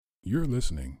You're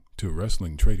listening to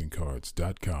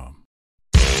WrestlingTradingCards.com.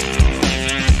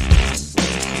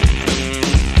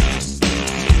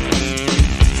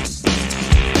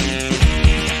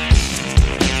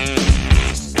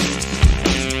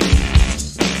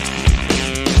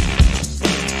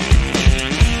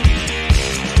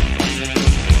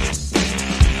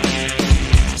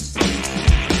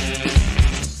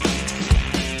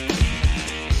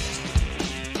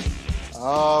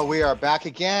 Oh, we are back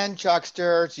again,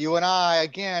 Chuckster. It's you and I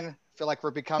again. Feel like we're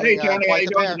becoming quite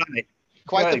the pair.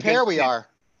 Quite the pair we are.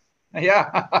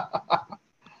 Yeah.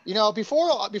 You know,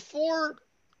 before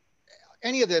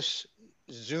any of this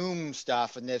Zoom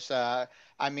stuff and this, I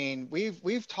mean,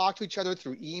 we've talked to each other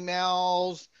through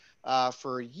emails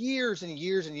for years and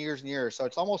years and years and years. So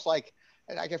it's almost like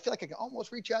I feel like I can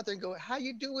almost reach out there and go, "How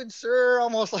you doing, sir?"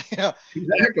 Almost like, you know.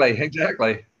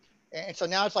 Exactly. And so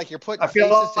now it's like you're putting. I feel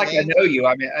faces like to I names. know you.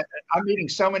 I mean, I'm meeting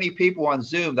so many people on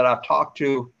Zoom that I've talked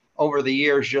to over the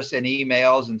years, just in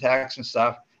emails and texts and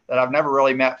stuff, that I've never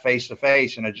really met face to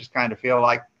face, and I just kind of feel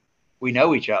like we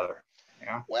know each other.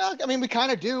 Yeah. Well, I mean, we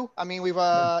kind of do. I mean, we've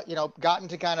gotten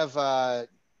to kind of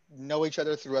know each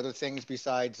other through other things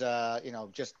besides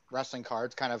just wrestling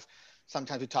cards. Kind of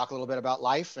sometimes we talk a little bit about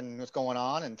life and what's going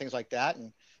on and things like that,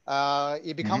 and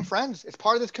you become friends. It's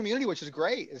part of this community, which is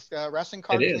great. It's wrestling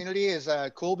card community is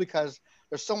cool because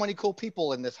there's so many cool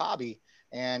people in this hobby,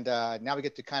 and now we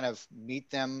get to kind of meet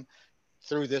them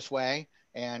through this way,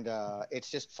 and it's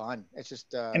just fun. It's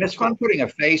just and it's fun putting a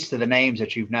face to the names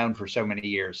that you've known for so many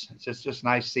years. It's just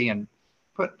nice seeing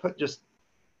just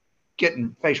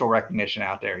getting facial recognition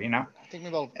out there, you know. I think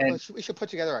maybe we should put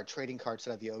together our trading card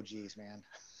set of the OGs, man.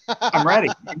 I'm ready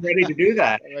to do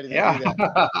that. Do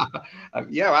that.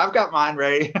 Yeah, I've got mine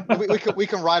ready. we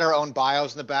can write our own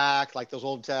bios in the back, like those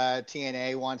old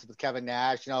TNA ones with Kevin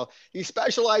Nash. You know, he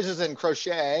specializes in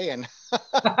crochet, and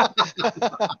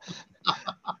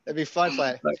it'd be fun.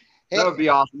 That would be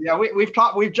awesome. Yeah,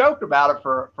 we've joked about it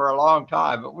for a long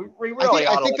time, but we really.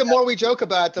 I think the more we joke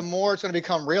about it, the more it's going to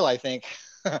become real. I think.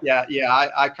 Yeah.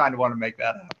 I kind of want to make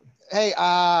that happen. Hey,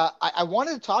 I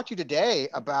wanted to talk to you today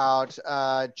about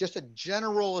just a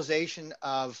generalization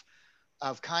of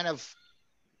kind of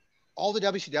all the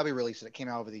WCW releases that came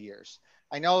out over the years.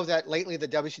 I know that lately the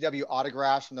WCW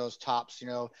autographs from those tops, you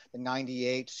know, the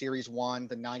 98 Series 1,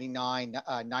 the 99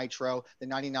 Nitro, the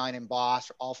 99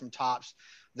 Emboss, are all from tops.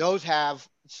 Those have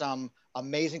some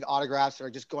amazing autographs that are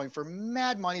just going for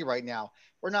mad money right now.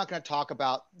 We're not going to talk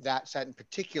about that set in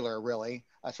particular, really,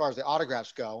 as far as the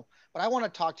autographs go. But I want to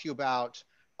talk to you about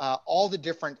all the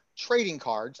different trading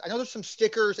cards. I know there's some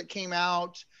stickers that came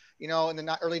out, you know, in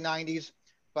the early 90s,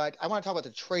 but I want to talk about the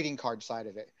trading card side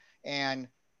of it. And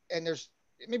there's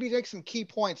maybe take some key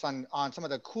points on some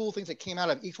of the cool things that came out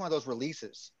of each one of those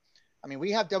releases. I mean,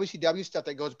 we have WCW stuff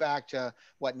that goes back to,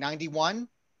 what, 91?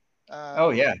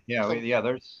 There's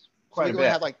quite a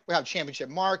bit. We have Championship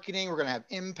Marketing. We're going to have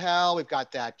Impel. We've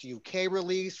got that UK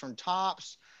release from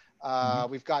Topps.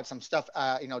 We've got some stuff,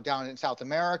 down in South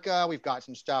America. We've got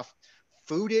some stuff,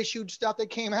 food issued stuff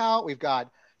that came out. We've got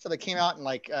stuff that came out in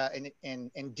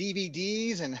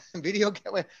DVDs and video.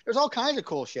 There's all kinds of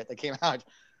cool shit that came out.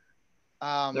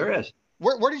 There is.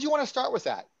 Where did you want to start with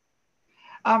that?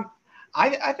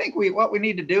 I think what we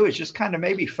need to do is just kind of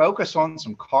maybe focus on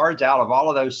some cards out of all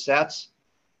of those sets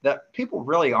that people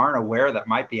really aren't aware that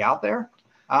might be out there.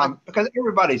 Because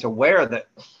everybody's aware that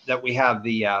we have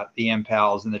the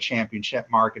Impels and the Championship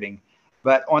Marketing,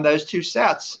 but on those two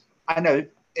sets, I know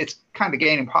it's kind of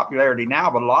gaining popularity now,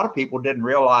 but a lot of people didn't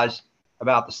realize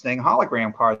about the Sting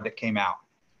hologram card that came out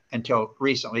until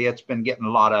recently. It's been getting a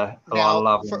lot of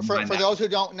love. For those who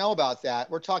don't know about that,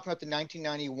 we're talking about the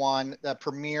 1991, the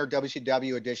premier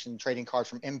WCW edition trading cards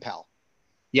from Impel.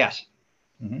 Yes.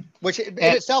 Which in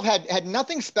itself had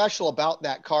nothing special about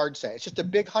that card set. It's just a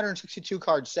big 162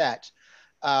 card set,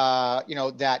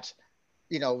 that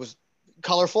was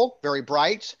colorful, very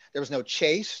bright. There was no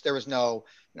chase. There's no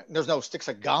sticks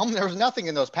of gum. There was nothing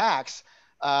in those packs.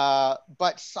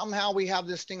 But somehow we have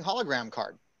this Sting hologram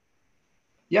card.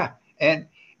 Yeah, and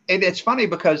it's funny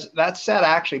because that set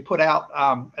actually put out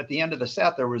at the end of the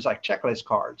set there was like checklist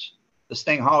cards. The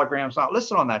Sting hologram's not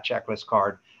listed on that checklist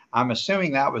card. I'm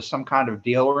assuming that was some kind of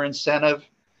dealer incentive.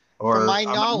 From my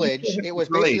knowledge, it was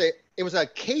basically a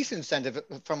case incentive.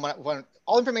 From what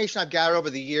all information I've gathered over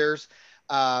the years,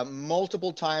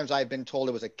 multiple times I've been told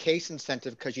it was a case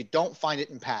incentive because you don't find it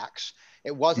in packs.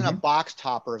 It wasn't a box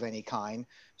topper of any kind.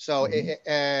 So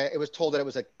it was told that it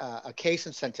was a case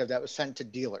incentive that was sent to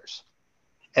dealers.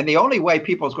 And the only way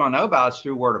people's going to know about it is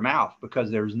through word of mouth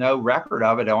because there's no record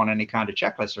of it on any kind of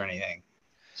checklist or anything.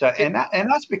 So, and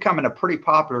that's becoming a pretty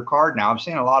popular card now. I'm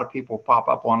seeing a lot of people pop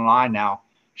up online now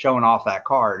showing off that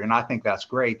card. And I think that's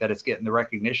great that it's getting the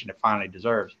recognition it finally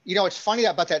deserves. You know, it's funny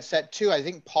about that set too. I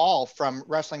think Paul from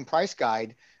Wrestling Price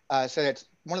Guide said it's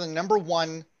one of the number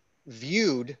one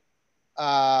viewed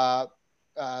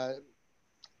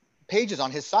pages on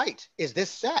his site is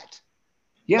this set.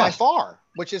 Yes. By far,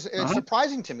 which is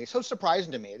surprising to me. So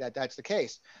surprising to me that that's the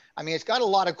case. I mean, it's got a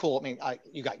lot of cool. I mean,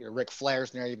 you got your Ric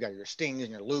Flairs in there, you've got your Stings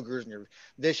and your Lugers and your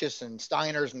Vicious and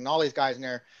Steiners and all these guys in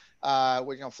there,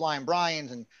 with Flying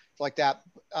Bryans and like that.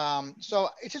 So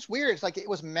it's just weird. It's like it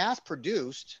was mass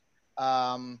produced.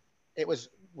 It was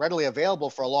readily available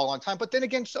for a long, long time. But then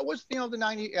again, so was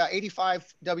the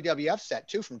 85 WWF set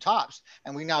too from Topps,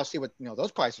 and we now see what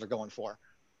those prices are going for.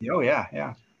 Oh yeah,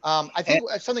 yeah. I think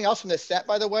something else from this set,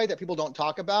 by the way, that people don't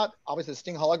talk about, obviously the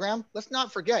Sting hologram. Let's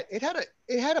not forget it had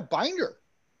a binder.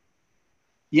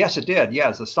 Yes, it did. Yeah,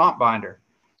 it's a stomp binder.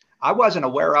 I wasn't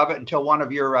aware of it until one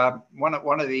of your one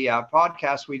of the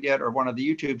podcasts we did, or one of the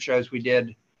YouTube shows we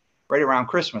did right around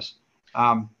Christmas.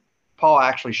 Paul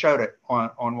actually showed it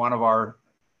on one of our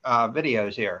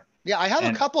videos here. Yeah, I have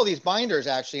a couple of these binders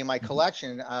actually in my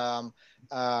collection.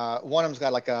 One of them's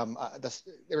got like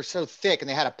they were so thick and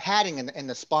they had a padding in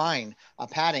the spine,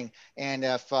 padding. And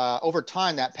if over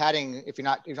time that padding, if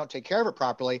you don't take care of it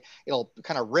properly, it'll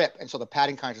kind of rip, and so the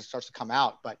padding kind of starts to come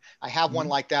out. But I have one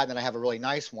like that, and then I have a really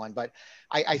nice one. But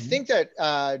I think that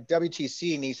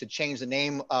WTC needs to change the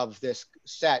name of this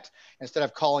set. Instead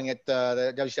of calling it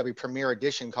the WCW Premier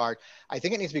Edition card, I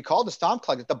think it needs to be called the Stomp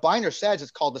Collection. The binder says it's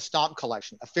called the Stomp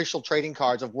Collection, official trading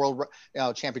cards of World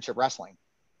Championship Wrestling.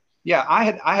 Yeah, I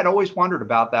had always wondered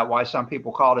about that, why some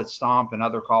people called it Stomp and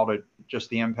other called it just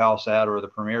the Impel set or the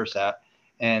Premier set.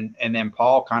 And then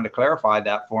Paul kind of clarified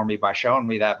that for me by showing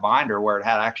me that binder where it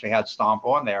actually had Stomp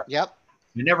on there. Yep.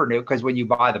 You never knew, because when you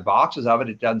buy the boxes of it,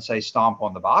 it doesn't say Stomp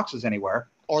on the boxes anywhere.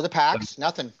 Or the packs,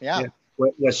 nothing. Yeah.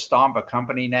 Was Stomp a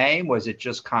company name? Was it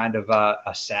just kind of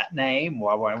a set name?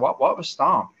 What was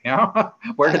Stomp?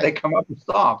 Where did they come up with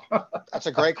Stomp? That's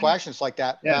a great question. It's like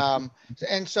that. Yeah.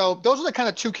 And so those are the kind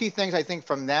of two key things I think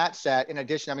from that set. In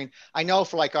addition, I mean, I know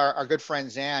for like our good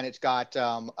friend Zan, it's got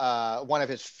one of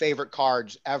his favorite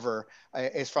cards ever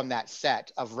is from that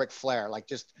set of Ric Flair, like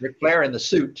just Ric Flair in the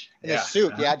suit. Just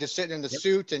sitting in the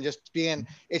suit and just being,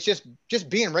 it's just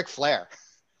being Ric Flair.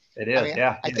 It is,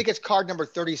 I think it's card number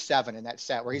 37 in that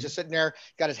set, where he's just sitting there,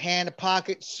 got his hand in a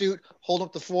pocket, suit, holding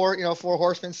up the four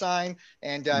horsemen sign,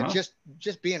 and just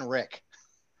being Rick.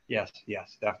 Yes,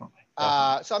 definitely.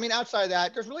 So I mean, outside of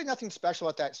that, there's really nothing special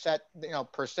about that set,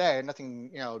 per se,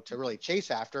 nothing, to really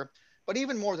chase after. But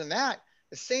even more than that,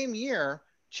 the same year,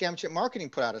 Championship Marketing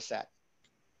put out a set.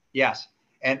 Yes,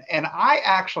 and I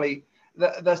actually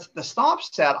the Stomp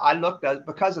set I looked at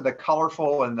because of the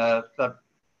colorful and the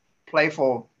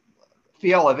playful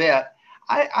feel of it.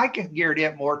 I geared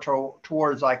it more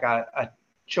towards like a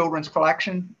children's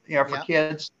collection, for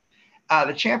kids.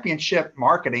 The Championship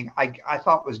Marketing I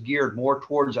thought was geared more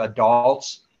towards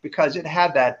adults, because it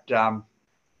had that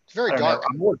it's very dark,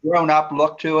 a more grown up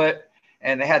look to it.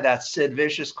 And they had that Sid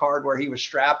Vicious card where he was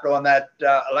strapped on that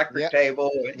electric table.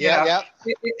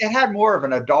 It had more of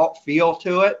an adult feel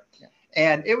to it. Yeah.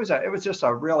 And it was just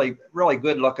a really, really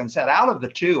good looking set. Out of the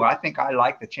two, I think I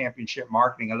like the Championship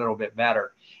Marketing a little bit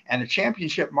better. And the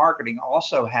Championship Marketing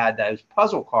also had those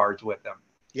puzzle cards with them.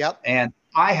 Yep. And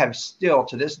I have still,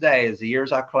 to this day, as the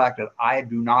years I've collected, I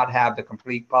do not have the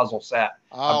complete puzzle set.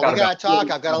 Oh, we got to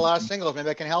talk. I've got a lot of singles. Maybe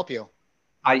I can help you.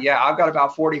 I've got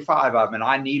about 45 of them, and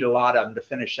I need a lot of them to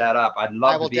finish that up. I'd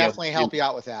love to. I will definitely help you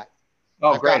out with that.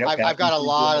 Oh, great. Okay. I've got a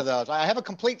lot of those. I have a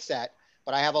complete set,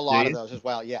 but I have a lot of those as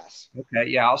well. Yes. Okay.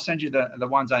 Yeah, I'll send you the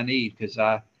ones I need, because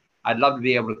I'd love to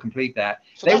be able to complete that.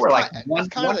 So they were like one.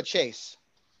 That's kind of the chase.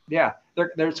 Yeah,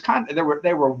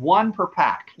 they were one per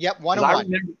pack. Yep, one and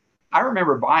one. I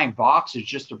remember buying boxes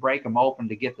just to break them open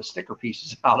to get the sticker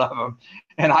pieces out of them,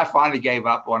 and I finally gave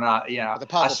up on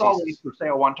I saw these for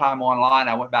sale one time online.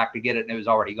 I went back to get it, and it was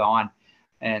already gone,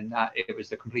 and it was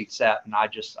the complete set, and I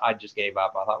just gave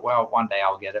up. I thought, well, one day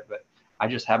I'll get it, but I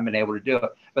just haven't been able to do it.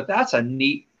 But that's a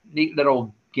neat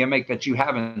little gimmick that you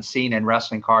haven't seen in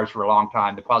wrestling cards for a long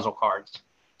time. The puzzle cards.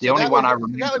 The only one I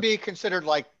remember. That would be considered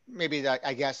like maybe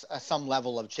I guess some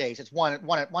level of chase. It's one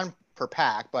per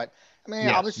pack, but. I mean,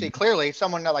 yes. Obviously, clearly,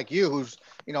 someone like you who's,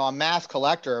 a mass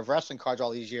collector of wrestling cards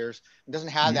all these years doesn't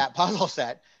have that puzzle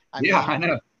set. I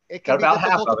know. It can be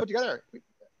difficult to put together.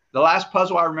 The last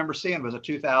puzzle I remember seeing was a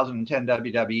 2010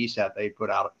 WWE set. They put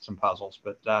out some puzzles,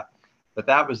 but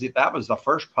that was the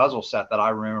first puzzle set that I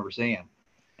remember seeing.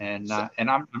 and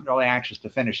I'm really anxious to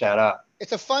finish that up.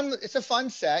 It's a fun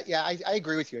set. Yeah, I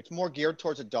agree with you. It's more geared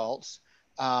towards adults.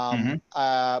 But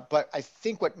I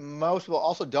think what most people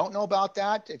also don't know about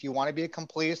that, if you want to be a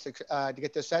completist to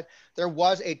get this set, there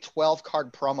was a 12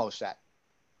 card promo set.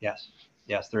 Yes,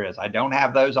 there is. I don't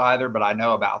have those either, but I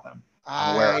know about them.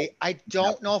 I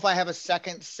don't know if I have a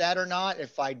second set or not.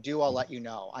 If I do, I'll let you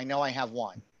know. I know I have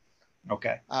one.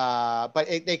 Okay. But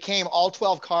they came, all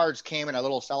 12 cards came in a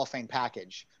little cellophane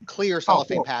package, clear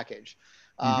cellophane package.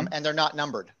 And they're not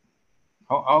numbered.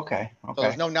 Oh, okay. So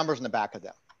there's no numbers in the back of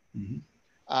them.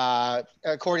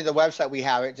 According to the website we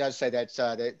have, it does say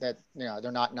that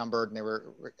they're not numbered and they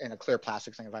were in a clear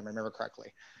plastic thing, if I remember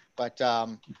correctly. But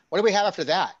what do we have after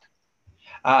that?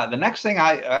 The next thing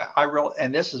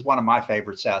and this is one of my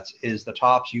favorite sets, is the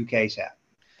Topps UK set.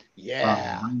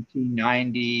 Yeah.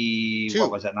 1990.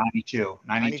 What was it? 92.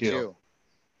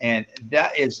 And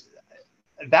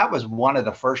that was one of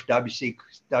the first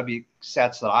WCW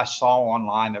sets that I saw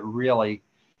online that really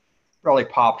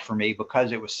popped for me,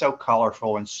 because it was so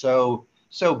colorful and so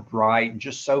bright and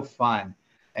just so fun.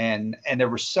 And there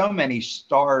were so many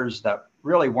stars that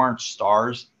really weren't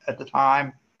stars at the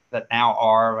time that now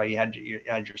are. You had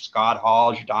your Scott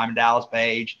Halls, your Diamond Dallas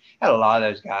Page, had a lot of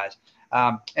those guys.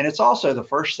 And it's also the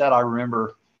first set I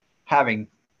remember having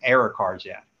error cards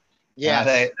in.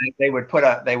 Yeah, they would put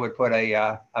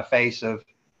a face of,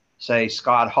 say,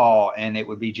 Scott Hall, and it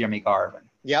would be Jimmy Garvin.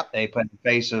 Yep. They put the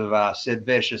face of Sid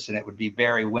Vicious, and it would be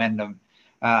Barry Windham,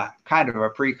 kind of a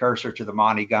precursor to the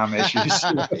Monty Gum issues.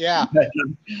 Yeah.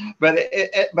 But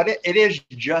it is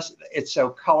just, it's so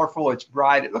colorful, it's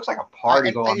bright, it looks like a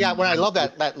party going on. Yeah, when I love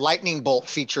that lightning bolt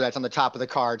feature that's on the top of the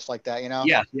cards like that, you know.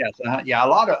 Yes. Yeah, a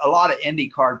lot of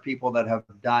indie card people that have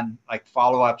done like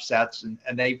follow-up sets, and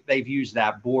they've used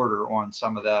that border on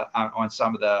some of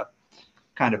the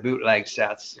kind of bootleg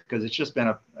sets, because it's just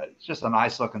a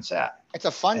nice looking set. It's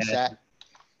a fun set.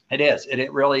 It is.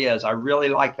 It really is. I really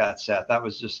like that set. That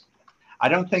was just, I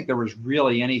don't think there was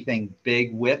really anything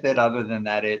big with it other than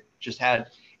that it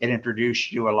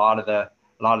introduced you a lot of the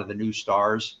new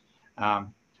stars. I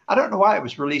don't know why it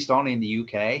was released only in the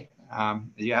UK.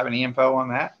 Do you have any info on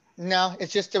that? No,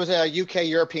 it's just, there was a UK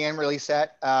European release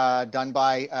set done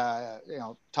by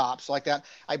Topps like that.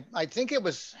 I think it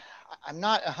was, I'm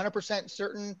not 100%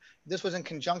 certain this was in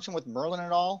conjunction with Merlin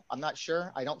at all. I'm not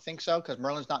sure. I don't think so, because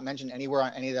Merlin's not mentioned anywhere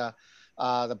on any of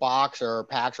the box or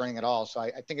packs or anything at all. So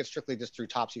I think it's strictly just through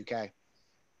Topps UK.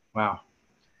 Wow.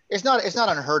 It's not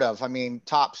unheard of. I mean,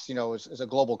 Topps, is a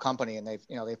global company, and they've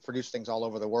produced things all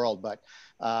over the world. But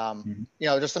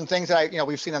there's some things that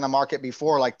we've seen on the market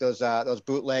before, like those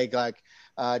bootleg like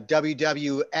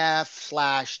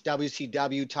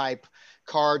WWF/WCW type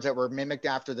cards that were mimicked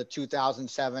after the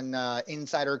 2007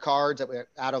 insider cards that were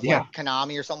out of like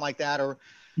Konami or something like that. Or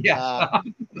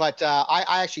but I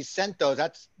actually sent those.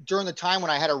 That's during the time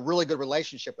when I had a really good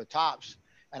relationship with Topps,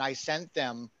 and I sent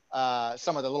them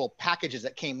some of the little packages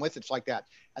that came with it like that,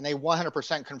 and they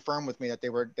 100% confirmed with me that they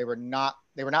were not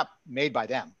made by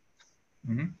them.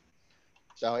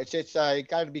 So it's you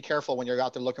got to be careful when you're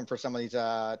out there looking for some of these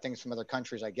things from other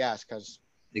countries, I guess, because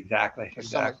exactly.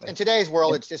 In today's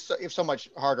world, it's so much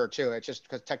harder too. It's just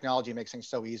because technology makes things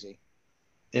so easy.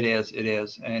 It is,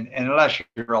 and unless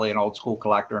you're really an old school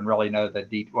collector and really know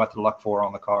what to look for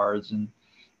on the cards, and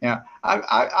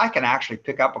I can actually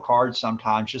pick up a card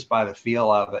sometimes just by the feel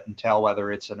of it and tell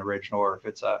whether it's an original or if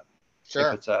it's a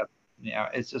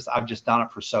it's just, I've just done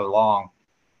it for so long.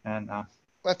 And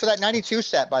but for that 92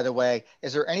 set, by the way,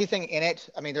 is there anything in it?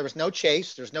 I mean, there was no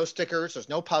chase, there's no stickers, there's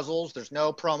no puzzles, there's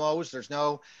no promos, there's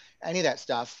no any of that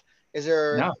stuff. Is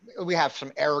there? No. We have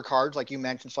some error cards, like you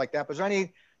mentioned, like that. But is there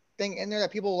anything in there that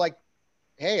people like,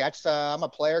 hey, that's I'm a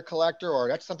player collector, or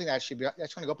that's something that's going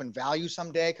to go up in value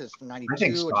someday because it's from 92? I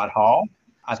think Scott Hall.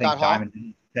 I think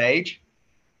Diamond Page.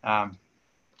 Diamond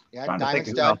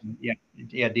Stud.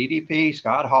 DDP,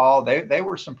 Scott Hall. They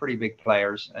were some pretty big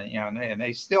players, and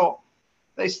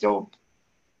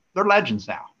they're legends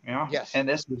now, Yes. And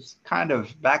this was kind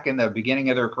of back in the beginning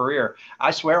of their career.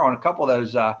 I swear on a couple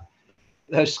of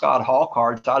those Scott Hall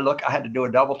cards, I had to do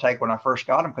a double take when I first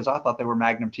got them because I thought they were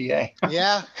Magnum TA.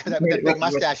 Yeah, that big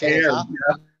mustache is, huh?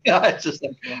 Yeah, it's just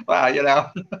like, wow,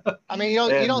 I mean, you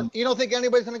don't think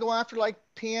anybody's going to go after like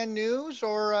PN News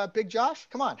or Big Josh?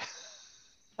 Come on.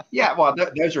 Yeah, well,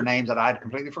 those are names that I had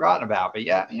completely forgotten about. But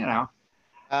yeah,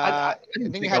 I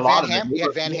think you had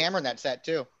Van Hammer in that set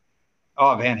too.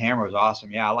 Oh, Van Hammer was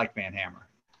awesome. Yeah, I like Van Hammer.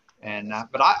 And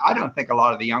but I don't think a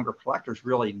lot of the younger collectors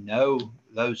really know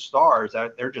those stars.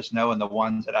 They're just knowing the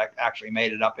ones that actually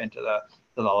made it up into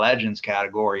the legends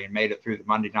category and made it through the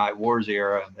Monday Night Wars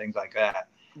era and things like that.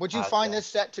 Would you find this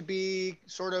set to be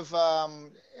sort of,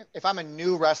 if I'm a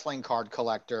new wrestling card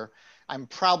collector, I'm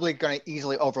probably going to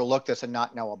easily overlook this and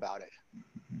not know about it?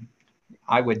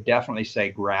 I would definitely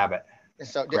say grab it.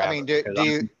 So, I mean, do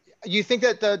you think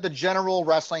that the general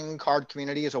wrestling card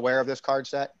community is aware of this card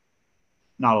set?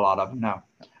 Not a lot of them, no.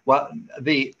 Well,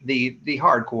 the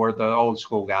hardcore, the old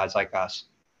school guys like us,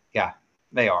 yeah,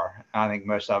 they are. I think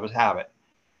most of us have it.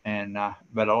 And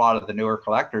but a lot of the newer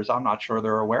collectors, I'm not sure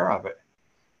they're aware of it.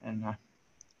 And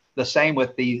the same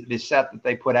with the set that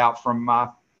they put out from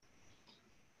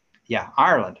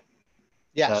Ireland.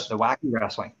 Yes. The wacky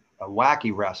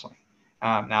wrestling.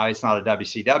 Now it's not a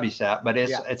WCW set, but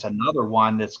it's another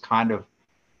one that's kind of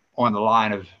on the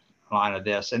line of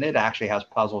this, and it actually has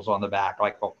puzzles on the back,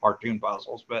 like cartoon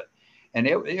puzzles. And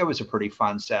it was a pretty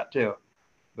fun set too.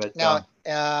 But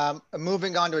now,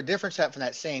 moving on to a different set from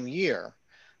that same year,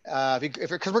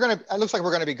 because it looks like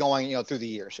we're gonna be going, through the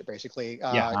years, basically,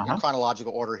 in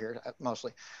chronological order here,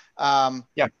 mostly.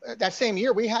 That same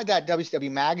year, we had that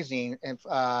WCW magazine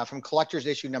from Collector's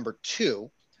Issue number 2,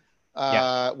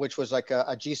 which was like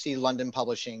a GC London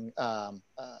publishing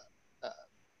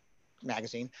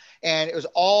magazine, and it was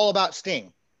all about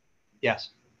Sting. Yes,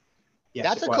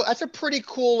 that's a pretty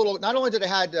cool little. Not only did it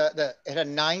had it had a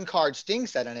 9-card Sting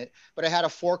set in it, but it had a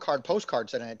 4-card postcard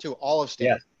set in it too, all of Sting.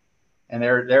 Yes. And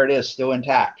there it is, still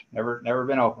intact, never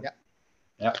been opened.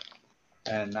 Yep.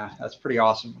 And that's pretty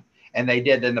awesome. And they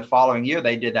did, in the following year,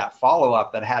 they did that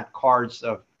follow-up that had cards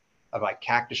of like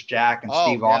Cactus Jack and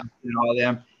Steve Austin and all of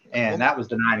them. And that was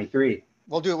the 93.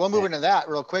 We'll move into that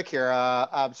real quick here.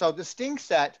 So the Sting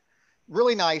set,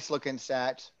 really nice looking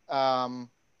set.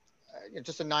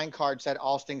 Just a 9-card set,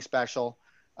 all Sting special.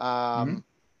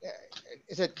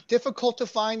 Is it difficult to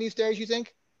find these days, you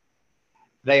think?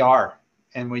 They are.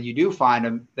 And when you do find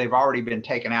them, they've already been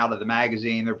taken out of the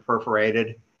magazine. They're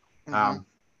perforated. And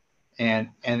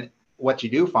what you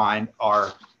do find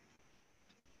are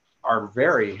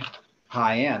very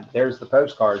high end. There's the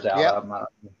postcards out of them.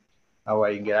 How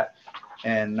well you can get it.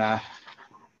 And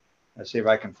let's see if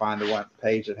I can find the one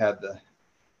page that had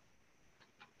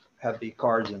the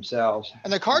cards themselves.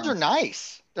 And the cards are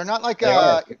nice. They're not like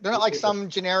they're not like some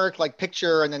generic like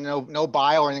picture and then no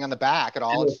bio or anything on the back at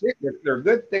all. They're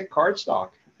good thick cardstock.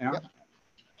 Yeah.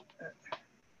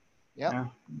 Yep.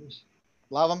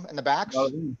 Love them. And the backs.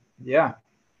 Yeah.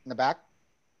 In the back.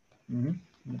 In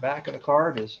the back of the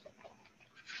card is.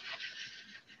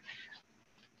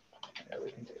 Yeah,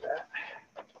 we can do that.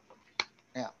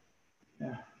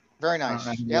 Yeah. Very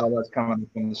nice. Yeah. That's coming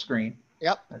from the screen.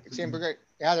 Yep. It seems great.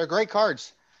 Yeah, they're great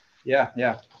cards.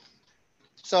 Yeah.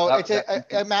 So it's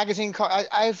a magazine card.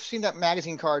 I've seen that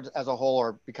magazine cards as a whole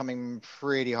are becoming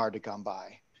pretty hard to come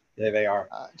by. Yeah, they are.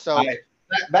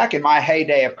 Back in my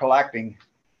heyday of collecting,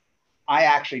 I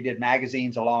actually did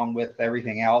magazines along with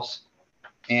everything else.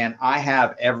 And I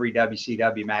have every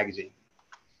WCW magazine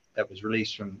that was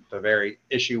released from the very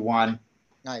issue 1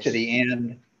 to the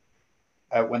end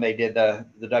when they did the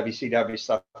WCW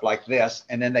stuff like this.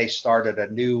 And then they started a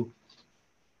new,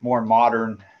 more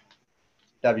modern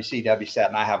WCW set,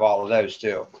 and I have all of those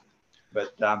too.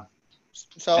 But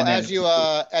so as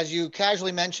you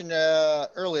casually mentioned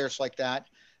earlier, it's like that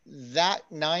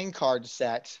 9-card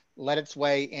set led its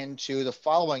way into the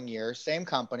following year, same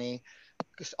company,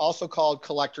 also called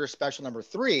Collector Special number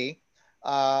 3.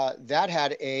 That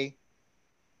had a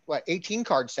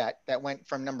 18-card set that went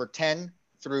from number 10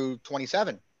 through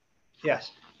 27.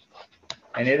 Yes.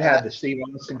 And it had the Steve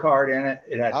Austin card in it.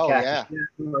 It had Cactus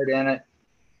card in it.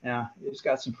 Yeah, it's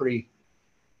got some pretty.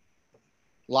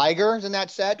 Liger's in that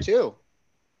set too.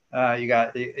 You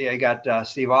got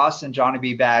Steve Austin, Johnny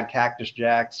B. Bad, Cactus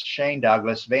Jack, Shane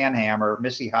Douglas, Van Hammer,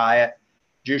 Missy Hyatt,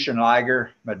 Jushin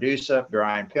Liger, Medusa,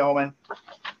 Brian Pillman.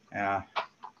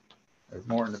 There's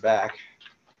more in the back.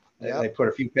 They put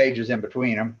a few pages in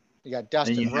between them. You got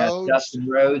Dustin Rhodes. Dustin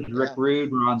Rhodes, Rick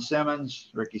Rude, Ron Simmons,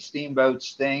 Ricky Steamboat,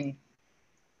 Sting,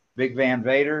 Big Van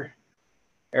Vader,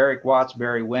 Eric Watts,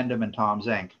 Barry Windham, and Tom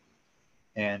Zink.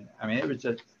 And I mean, it was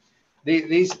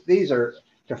these are,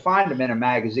 to find them in a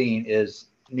magazine is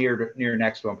near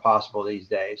next to impossible these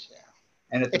days. Yeah.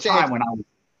 And at the time when I was.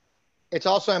 It's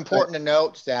also important to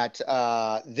note that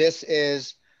this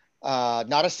is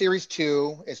not a series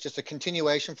 2. It's just a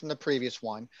continuation from the previous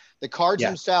one. The cards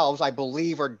themselves, I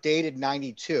believe, are dated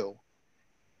 92,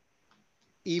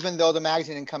 even though the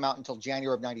magazine didn't come out until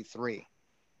January of 93.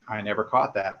 I never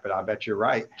caught that, but I bet you're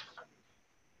right.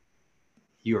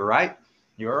 You were right.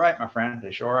 You were right, my friend.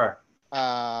 They sure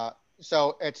are.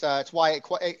 So it's why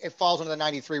it falls under the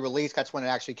 93 release. That's when it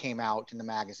actually came out in the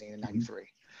magazine in 93.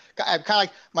 Kind of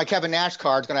like my Kevin Nash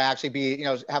card is going to actually be, you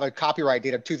know, have a copyright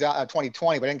date of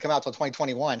 2020, but it didn't come out till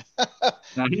 2021.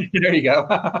 There you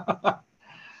go.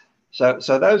 So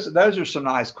those are some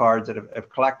nice cards that if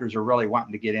collectors are really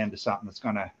wanting to get into something that's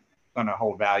going to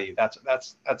hold value, that's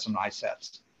some nice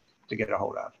sets to get a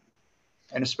hold of.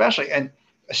 And especially, and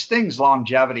Sting's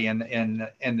longevity in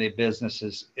the business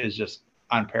is just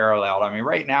unparalleled. I mean,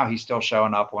 right now he's still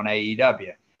showing up on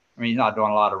AEW. I mean, he's not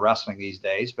doing a lot of wrestling these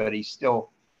days, but he's still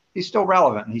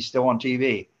relevant and he's still on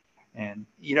TV. And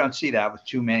you don't see that with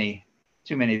too many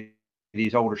of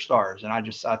these older stars. And I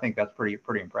think that's pretty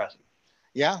impressive.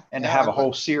 Yeah. And to have a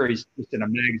whole series just in a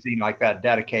magazine like that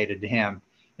dedicated to him,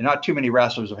 and not too many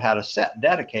wrestlers have had a set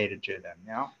dedicated to them,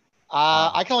 you know?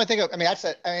 I can only think of, I mean, that's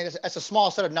a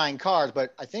small set of 9 cards,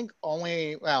 but I think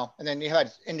only, well, and then you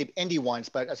had indie ones,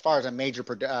 but as far as a major,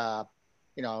 producer,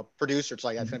 it's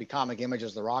like, that's going to be Comic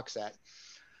Images, the Rock set.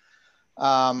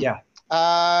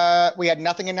 We had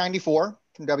nothing in 94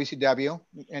 from WCW,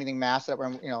 anything massive,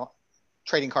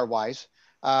 trading card wise.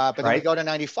 But then we go to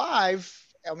 95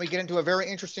 and we get into a very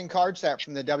interesting card set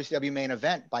from the WCW main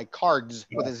event by Cards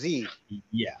with a Z.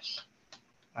 Yes.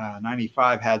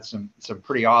 95 had some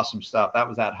pretty awesome stuff. That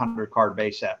was that 100 card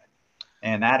base set.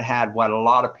 And that had what a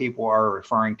lot of people are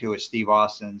referring to as Steve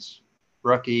Austin's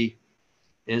rookie.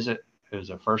 Is it? It was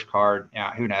a first card.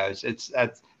 Yeah, who knows?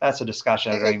 That's a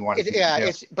discussion I don't even want to.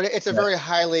 It's a very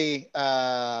highly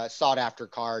sought after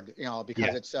card,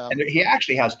 because it's. And he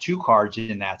actually has 2 cards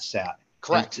in that set.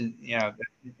 Correct.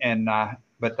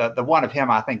 But the one of him,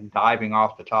 I think, diving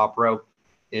off the top rope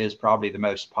is probably the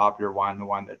most popular one, the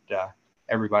one that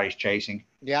everybody's chasing.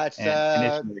 Yeah, it's. And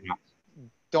it's really nice.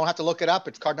 Don't have to look it up.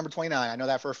 It's card number 29. I know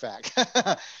that for a fact.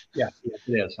 Yes, it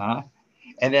is, huh?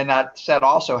 And then that set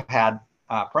also had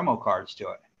promo cards to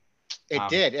it. It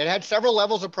did. It had several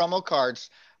levels of promo cards.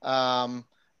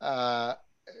 But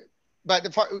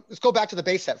let's go back to the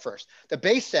base set first. The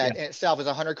base set in itself is a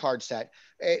 100 card set.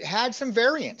 It had some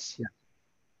variants. Yeah.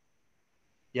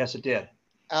 Yes, it did.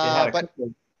 But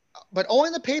only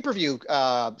in the pay-per-view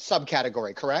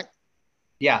subcategory, correct?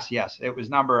 Yes. It was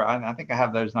I think I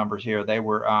have those numbers here. They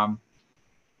were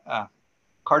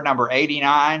card number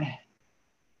 89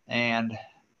 and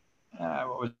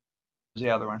what was the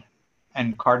other one?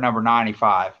 And card number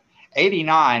 95.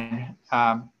 89,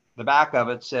 the back of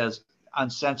it says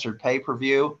uncensored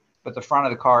pay-per-view, but the front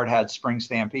of the card had Spring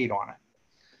Stampede on it.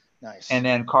 Nice. And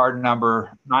then card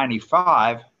number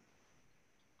 95,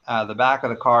 the back of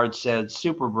the card said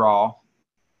Super Brawl.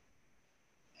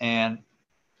 And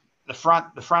the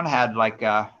front had like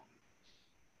I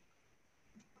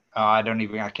can't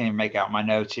even make out my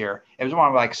notes here. It was one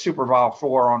of like Super Brawl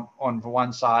 4 on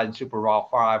one side, and Super Brawl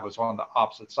 5 was on the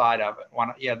opposite side of it.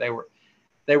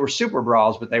 They were Super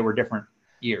Brawls, but they were different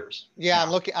years. Yeah,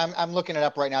 I'm looking it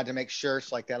up right now to make sure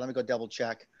it's like that. Let me go double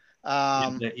check.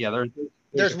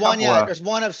 There's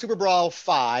one of Super Brawl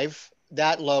 5.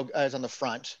 That logo is on the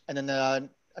front, and then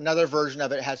another version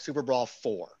of it has Super Brawl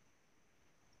 4.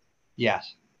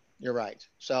 Yes. You're right.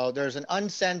 So there's an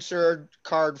uncensored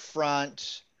card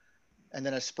front and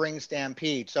then a Spring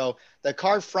Stampede. So the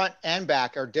card front and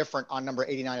back are different on number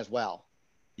 89 as well.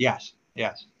 Yes.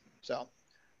 So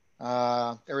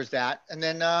there was that. And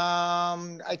then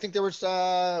I think there was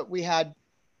we had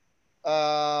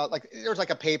there was like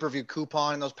a pay-per-view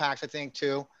coupon in those packs, I think,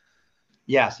 too.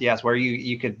 Yes, where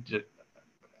you could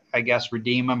I guess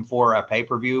redeem them for a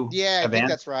pay-per-view event. I think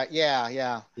that's right. Yeah.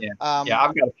 I've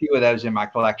got a few of those in my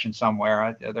collection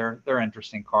somewhere. They're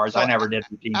interesting cards. So I never did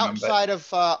redeem them. Outside of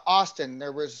Austin,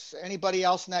 there was anybody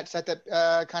else in that set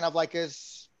that kind of like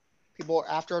is people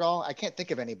after it all? I can't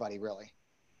think of anybody really.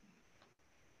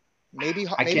 Maybe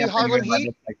Harlem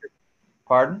Heat.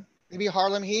 Pardon? Maybe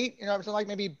Harlem Heat. Something like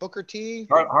maybe Booker T.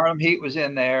 Harlem Heat was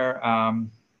in there.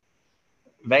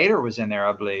 Vader was in there,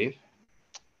 I believe.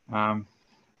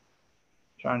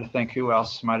 Trying to think who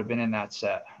else might have been in that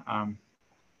set.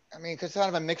 Because it's kind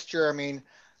of a mixture.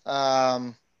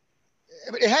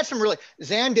 it had some really.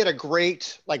 Zan did a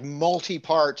great like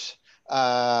multi-part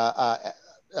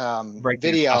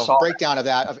breakdown of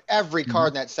that, of every card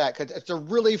in that set, because it's a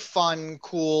really fun,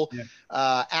 cool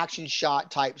action shot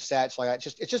type set. So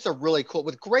it's just a really cool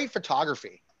with great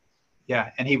photography.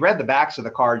 Yeah, and he read the backs of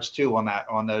the cards too on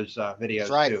those videos.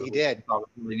 That's right, too. He did.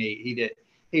 Really neat. He did.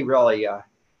 He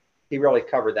really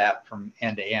covered that from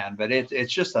end to end. But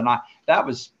it's just that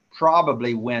was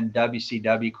probably when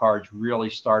WCW cards really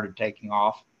started taking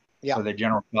off for the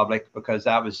general public, because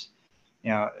that was,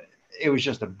 it was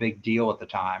just a big deal at the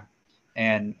time.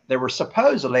 And there were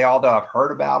supposedly, although I've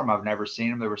heard about them, I've never seen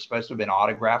them, there were supposed to have been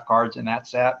autograph cards in that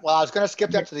set. Well, I was going to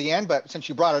skip that to the end, but since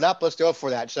you brought it up, let's do it for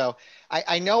that. So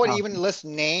I know it Oh. even lists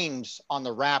names on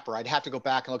the wrapper. I'd have to go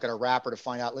back and look at a wrapper to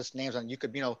find out list names on. You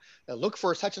could, look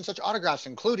for such and such autographs,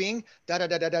 including da da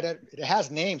da da da. It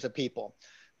has names of people,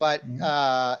 but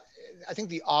I think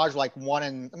the odds were like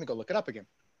let me go look it up again.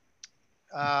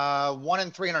 1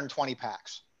 in 320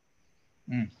 packs.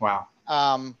 Wow.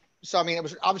 So I mean, it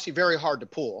was obviously very hard to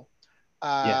pull.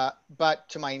 But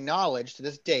to my knowledge, to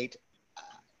this date,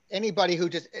 anybody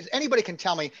can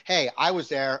tell me, hey, I was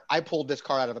there, I pulled this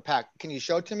card out of a pack. Can you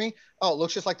show it to me? Oh, it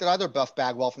looks just like that other Buff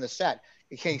Bagwell from the set.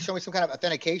 Can you show me some kind of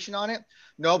authentication on it?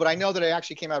 No, but I know that it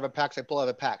actually came out of a pack, so I pulled out of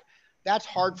a pack. That's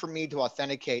hard for me to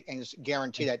authenticate and just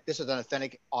guarantee that this is an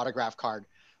authentic autograph card.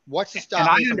 What's the stop? And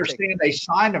I understand they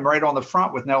signed them right on the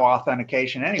front with no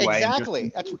authentication anyway.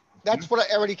 Exactly. That's what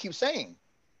everybody keeps saying.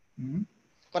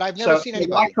 But I've never seen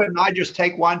anybody. Why couldn't I just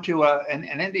take one to an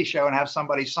indie show and have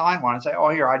somebody sign one and say, oh,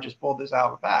 here, I just pulled this out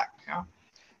of a pack?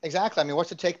 Exactly. I mean,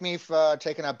 what's it take me for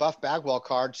taking a Buff Bagwell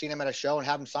card, seeing him at a show and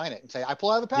have him sign it and say, I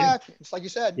pull out of a pack. Yeah. It's like you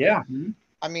said. Yeah.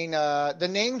 I mean, the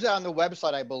names on the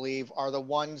website, I believe, are the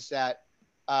ones that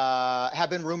have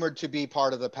been rumored to be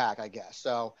part of the pack, I guess.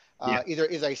 So either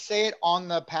I say it on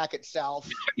the pack itself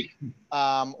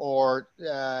or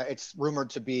it's rumored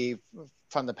to be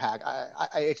from the pack.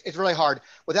 It's really hard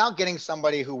without getting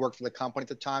somebody who worked for the company at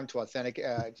the time to authenticate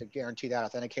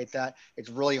that. It's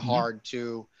really hard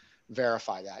to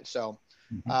verify that. So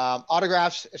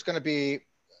autographs, it's going to be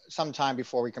some time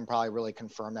before we can probably really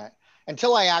confirm that.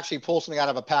 Until I actually pull something out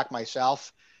of a pack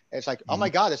myself, it's like, oh my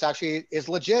God, this actually is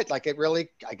legit. Like it really,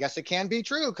 I guess it can be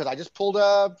true because I just pulled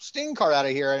a Sting card out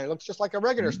of here and it looks just like a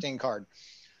regular Sting card.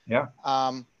 Yeah.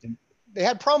 They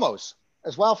had promos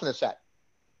as well for the set.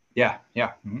 Yeah.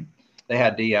 They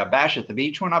had the Bash at the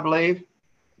Beach one, I believe.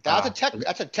 That's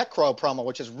a Tech Crow promo,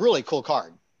 which is really cool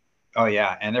card. Oh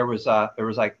yeah, and there was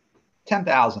like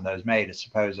 10,000 of those made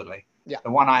supposedly. Yeah.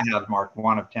 The one I have marked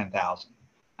 1 of 10,000.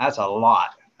 That's a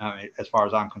lot. I mean, as far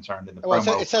as I'm concerned, in the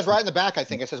promo. It says right in the back. I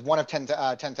think it says 1 of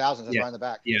 10,000. Says right in the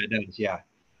back. Yeah, it does. Yeah,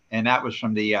 and that was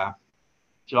from the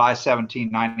July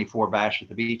 17, 94 Bash at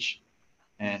the Beach,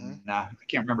 and I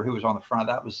can't remember who was on the front.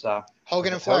 That was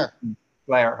Hogan and Flair.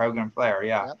 Hogan and Flair.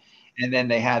 Yeah, yep. And then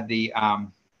they had the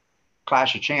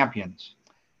Clash of Champions.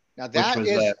 Now that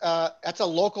is that's a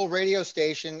local radio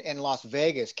station in Las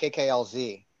Vegas,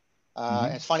 KKLZ.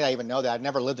 It's funny I even know that. I've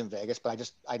never lived in Vegas,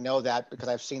 but I know that because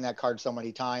I've seen that card so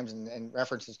many times and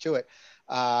references to it.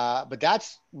 But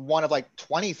that's one of like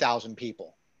 20,000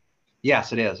 people.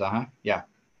 Yes, it is. Yeah.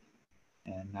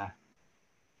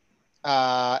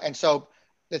 And so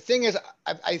the thing is,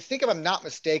 I think if I'm not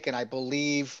mistaken, I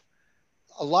believe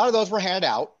a lot of those were handed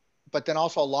out, but then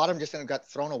also a lot of them just got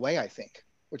thrown away, I think,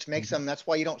 which makes them, that's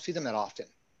why you don't see them that often.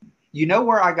 You know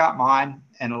where I got mine?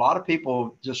 And a lot of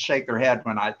people just shake their head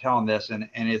when I tell them this, and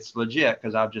it's legit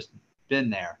because I've just been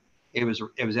there. It was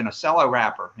in a cello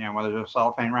wrapper, one of those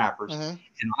cellophane wrappers, and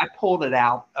I pulled it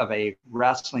out of a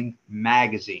wrestling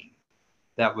magazine.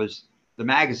 The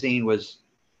magazine was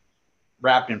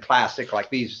wrapped in plastic like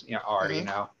these are,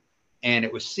 and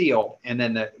it was sealed, and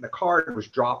then the card was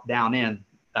dropped down in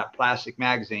that plastic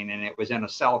magazine, and it was in a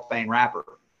cellophane wrapper,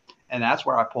 and that's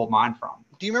where I pulled mine from.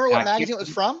 Do you remember what magazine it was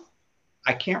from?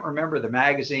 I can't remember the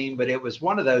magazine, but it was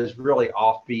one of those really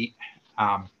offbeat.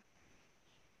 And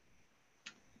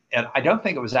I don't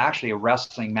think it was actually a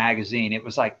wrestling magazine. It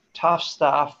was like Tough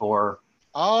Stuff or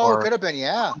it could have been,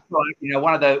 yeah.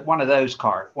 One of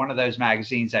those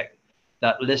magazines that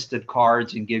listed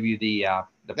cards and give you the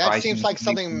that seems like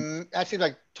something. That seems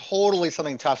like totally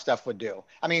something Tough Stuff would do.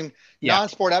 I mean,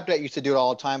 Non-Sport Update used to do it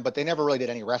all the time, but they never really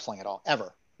did any wrestling at all,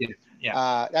 ever.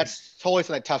 Yeah. That's totally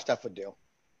something Tough Stuff would do.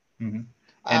 And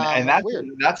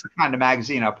that's the kind of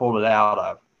magazine I pulled it out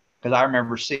of because I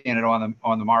remember seeing it on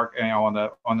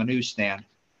the newsstand.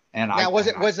 And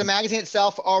was the magazine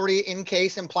itself already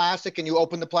encased in plastic, and you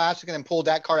opened the plastic and then pulled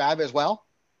that card out of it as well?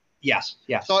 Yes.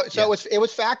 So it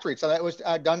was factory, so that was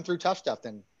done through Tough Stuff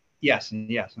then. Yes.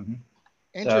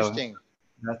 Interesting. So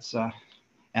that's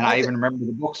and I even remember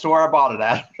the bookstore I bought it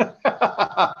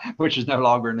at, which is no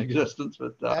longer in existence.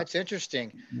 But that's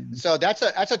interesting. So that's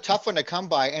a tough one to come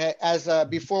by. And as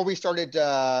before we started,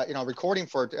 recording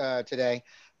for today,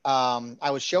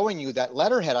 I was showing you that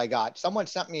letterhead I got. Someone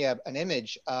sent me an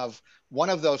image of one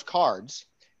of those cards.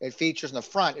 It features in the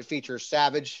front. It features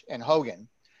Savage and Hogan.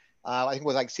 I think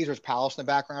with like Caesar's Palace in the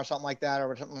background or something like that,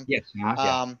 or something. Yes.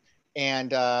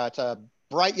 And it's a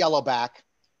bright yellow back.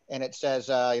 And it says,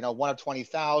 1 of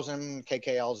 20,000,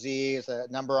 KKLZ is a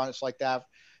number on it, like that.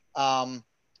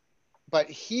 but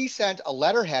he sent a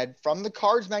letterhead from the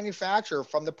cards manufacturer,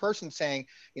 from the person saying,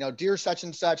 dear such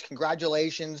and such,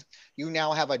 congratulations. You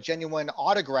now have a genuine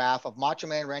autograph of Macho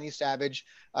Man Randy Savage.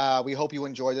 We hope you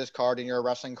enjoy this card in your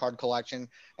wrestling card collection,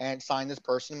 and sign this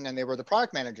person. And they were the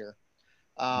product manager.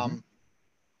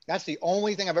 That's the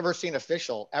only thing I've ever seen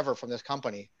official ever from this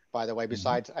company, by the way,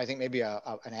 besides I think maybe an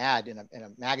ad in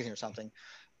a magazine or something.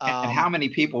 And how many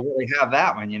people really have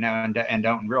that one, and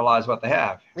don't realize what they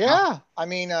have? Yeah. I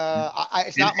mean,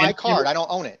 it's not my card. I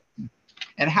don't own it.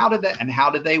 And how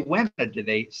did they win it? Did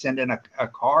they send in a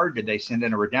card? Did they send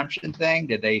in a redemption thing?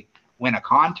 Did they win a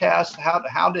contest?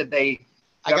 How did they?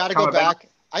 I got to go back.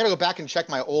 I got to go back and check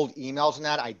my old emails and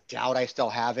that. I doubt I still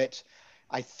have it.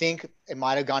 I think it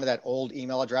might have gone to that old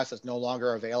email address that's no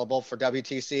longer available for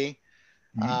WTC.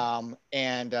 I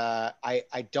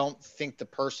don't think the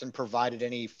person provided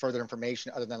any further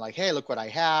information other than like, hey, look what I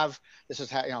have. This is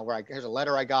how, here's a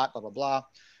letter I got, blah, blah, blah.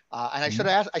 And I should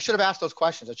have asked those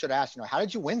questions. I should have asked, how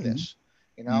did you win this?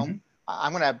 I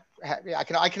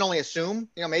can only assume,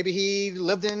 maybe he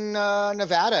lived in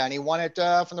Nevada and he won it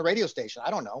from the radio station. I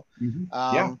don't know.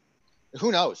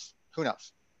 Who knows?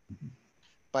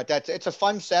 But it's a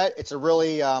fun set. It's a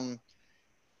really,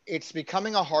 it's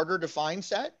becoming a harder to find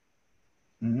set.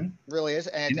 Really is.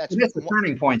 And it's a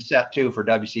turning point set too for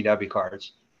WCW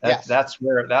cards. That's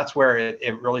where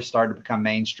it really started to become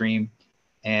mainstream.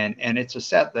 And it's a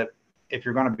set that if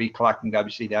you're going to be collecting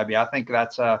WCW, I think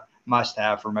that's a must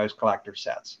have for most collector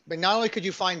sets. But not only could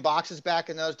you find boxes back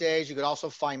in those days, you could also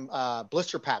find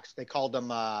blister packs. They called them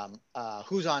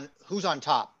Who's on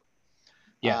Top.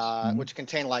 Yes. Which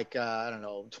contained like, I don't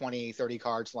know, 20, 30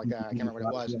 cards like that. I can't remember what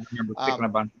it was. I remember picking a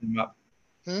bunch of them up.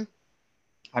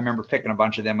 I remember picking a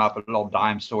bunch of them up at little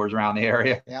dime stores around the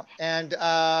area. Yeah. And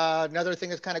another thing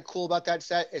that's kind of cool about that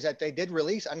set is that they did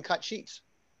release uncut sheets.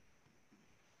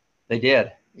 They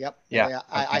did. Yep. Yeah. Okay.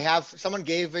 I have, someone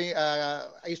gave me, I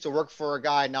used to work for a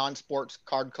guy, non-sports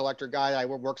card collector guy. I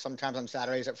would work sometimes on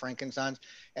Saturdays at Frank & Sons.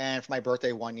 And for my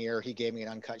birthday one year, he gave me an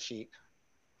uncut sheet.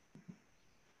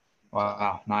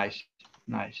 Wow. Nice.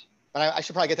 But I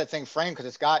should probably get that thing framed because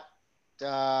it's got,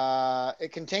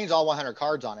 it contains all 100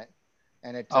 cards on it.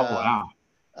 And it's, wow.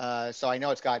 So I know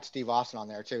it's got Steve Austin on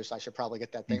there too. So I should probably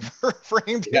get that thing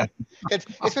framed. Yeah.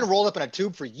 It's been rolled up in a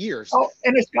tube for years. Oh,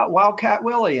 and it's got Wildcat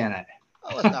Willie in it.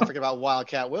 Oh, let's not forget about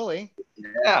Wildcat Willie.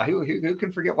 Yeah. Who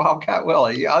can forget Wildcat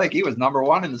Willie? I think he was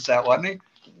 -- in the set, wasn't he?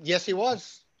 Yes, he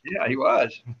was. Yeah, he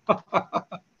was.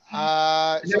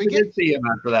 So we did see him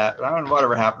after that. I don't know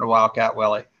whatever happened to Wildcat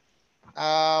Willie.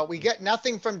 We get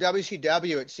nothing from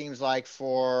WCW, it seems like,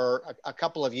 for a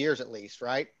couple of years at least,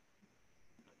 right?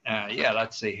 Yeah,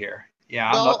 let's see here.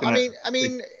 Yeah, well, I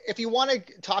mean, if you want to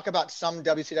talk about some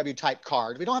WCW type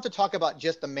cards, we don't have to talk about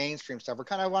just the mainstream stuff. We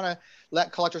kind of want to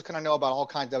let collectors kind of know about all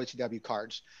kinds of WCW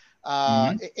cards.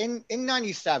 In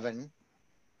 97,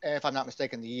 if I'm not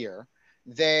mistaken, the year,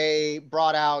 they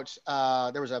brought out,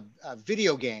 there was a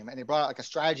video game, and they brought out like a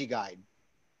strategy guide.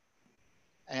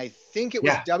 And I think it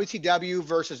was WCW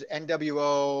versus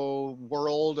NWO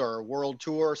World or World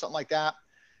Tour or something like that.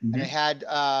 And it had,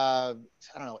 I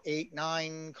don't know, 8,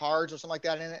 9 cards or something like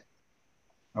that in it.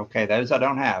 Okay, those I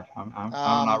don't have. I'm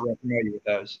not real familiar with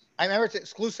those. I remember it's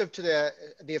exclusive to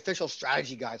the official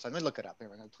strategy guide. So let me look it up. Here,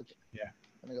 let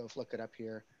me go look it up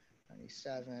here.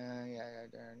 97,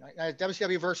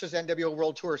 WCW versus NWO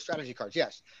World Tour strategy cards.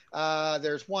 Yes,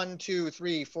 there's 1, 2,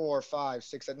 3, 4, 5,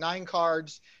 6, 9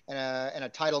 cards and a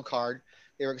title card.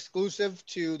 They were exclusive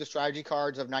to the strategy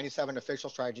cards of 97 official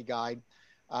strategy guide.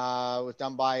 Was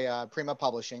done by Prima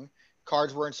Publishing.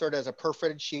 Cards were inserted as a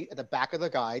perforated sheet at the back of the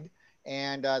guide,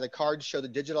 and the cards show the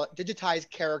digitized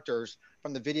characters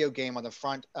from the video game on the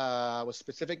front with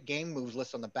specific game moves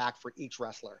listed on the back for each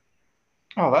wrestler.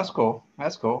 Oh, that's cool.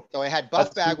 That's cool. So it had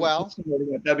Buff Bagwell. That's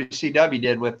what WCW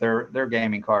did with their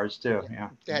gaming cards too.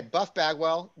 Yeah. They had Buff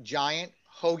Bagwell, Giant,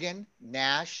 Hogan,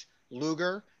 Nash,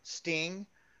 Luger, Sting,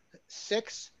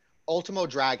 Six, Ultimo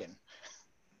Dragon.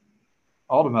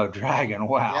 Ultimo Dragon,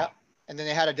 wow. Yep. And then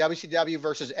they had a WCW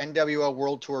versus NWO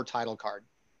World Tour title card.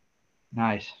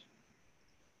 Nice.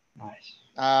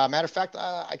 Matter of fact,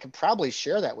 I could probably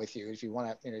share that with you if you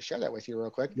want to share that with you real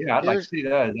quick. Yeah, I'd like to see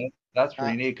those. That's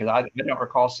pretty neat because I don't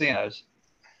recall seeing those.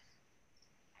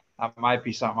 That might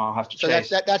be something I'll have to chase.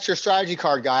 So that's your strategy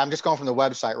card guy. I'm just going from the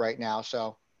website right now.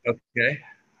 So okay,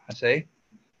 I see.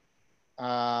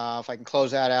 If I can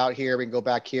close that out here, we can go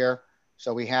back here.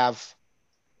 So we have.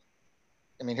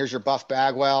 Here's your Buff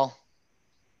Bagwell.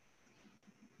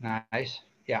 Nice.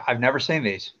 Yeah, I've never seen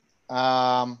these.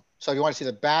 So if you want to see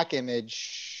the back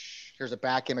image, here's a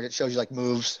back image. It shows you like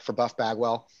moves for Buff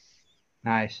Bagwell.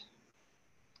 Nice.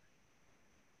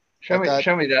 Show me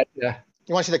that. You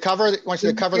want to see the cover? You want to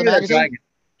see the cover of Show the me that magazine? dragon.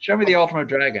 Show me the Ultimate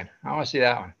Dragon. I want to see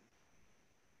that one.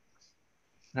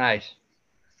 Nice.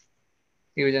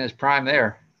 He was in his prime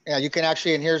there. Yeah, you can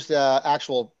actually, and here's the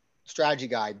actual strategy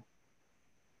guide.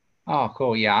 Oh,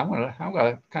 cool. Yeah, I'm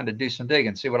gonna kind of do some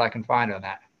digging, see what I can find on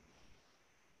that.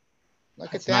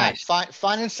 Look That's at that. nice.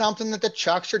 Finding something that the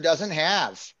Chuckster doesn't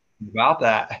have. About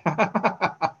that.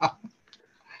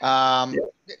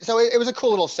 So it was a cool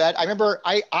little set. I remember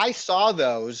I saw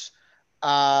those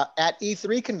at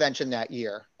E3 convention that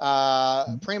year.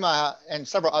 Prima and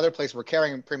several other places were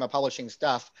carrying Prima Publishing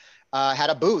stuff. Had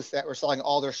a booth that were selling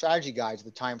all their strategy guides at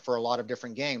the time for a lot of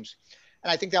different games.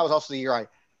 And I think that was also the year I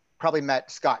probably met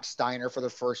Scott Steiner for the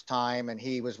first time. And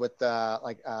he was with what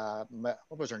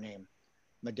was her name?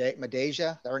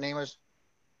 Medeja, that her name was?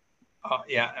 Oh,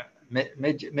 yeah.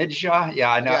 Midja.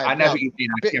 Yeah, I know. Yeah, I know who you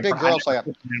mean. Big girl. So yeah.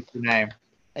 Name.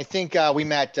 I think we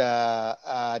met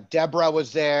Deborah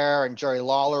was there and Jerry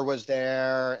Lawler was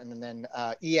there. And then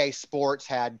EA Sports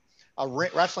had a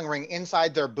wrestling ring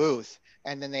inside their booth.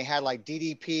 And then they had like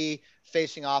DDP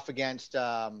facing off against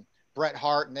Bret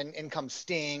Hart, and then in comes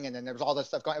Sting. And then there was all this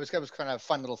stuff going. It was kind of a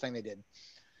fun little thing they did.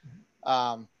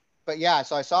 But yeah,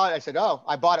 so I saw it. I said, oh,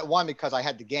 I bought it, one, because I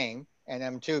had the game, and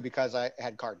then two, because I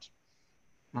had cards.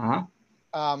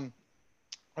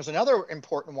 There's another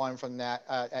important one from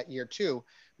that year too,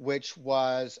 which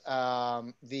was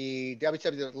the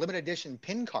WCW limited edition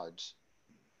pin cards.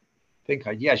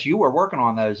 Yes, you were working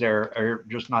on those there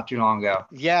just not too long ago.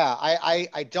 Yeah,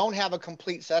 I don't have a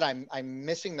complete set. I'm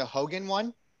missing the Hogan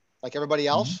one, like everybody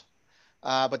else.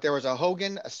 But there was a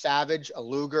Hogan, a Savage, a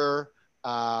Luger,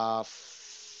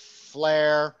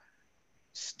 Flair,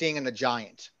 Sting, and the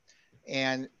Giant.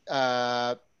 And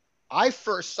I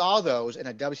first saw those in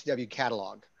a WCW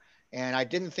catalog, and I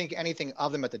didn't think anything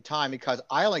of them at the time because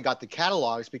I only got the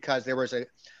catalogs because there was a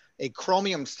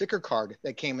chromium sticker card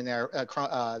that came in there,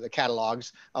 the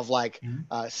catalogs of like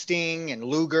Sting and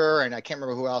Luger, and I can't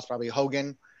remember who else, probably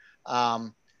Hogan.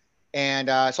 So I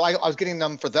was getting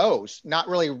them for those, not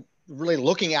really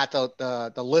looking at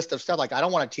the list of stuff. Like, I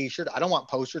don't want a t-shirt, I don't want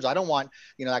posters, I don't want,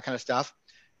 that kind of stuff.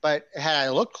 But had I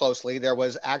looked closely, there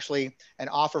was actually an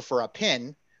offer for a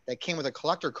pin that came with a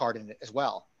collector card in it as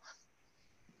well.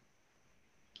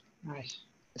 Nice.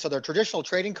 So they're traditional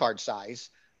trading card size.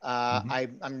 I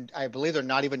believe they're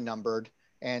not even numbered,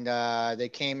 and they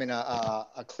came in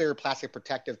a clear plastic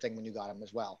protective thing when you got them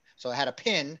as well. So it had a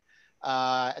pin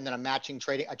and then a matching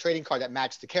trading card that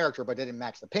matched the character, but didn't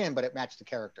match the pin, but it matched the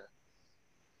character.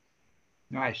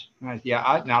 Nice.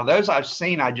 Yeah. Now those I've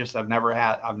seen, I don't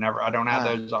have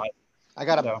those. I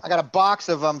got a box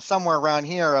of them somewhere around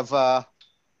here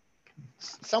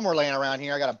somewhere laying around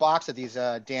here. I got a box of these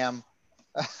damn.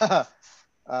 I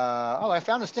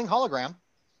found a Sting hologram.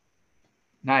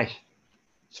 Nice.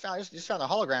 Just found a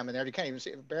hologram in there. You can't even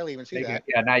see, barely even see that.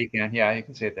 Yeah, now you can. Yeah, you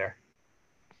can see it there.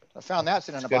 I found that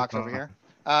sitting in a box over here.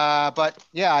 But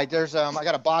yeah, I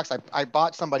got a box. I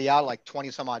bought somebody out like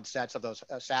 20 some odd sets of those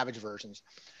Savage versions.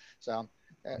 So,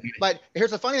 but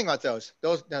here's the funny thing about those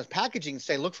packaging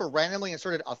say, look for randomly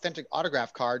inserted authentic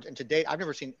autograph cards. And to date, I've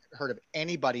never heard of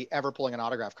anybody ever pulling an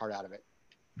autograph card out of it.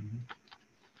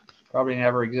 Probably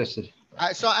never existed.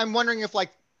 So I'm wondering if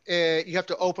like you have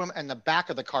to open them and the back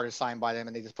of the card is signed by them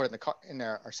and they just put it in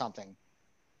there or something.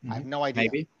 I have no idea.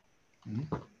 Maybe.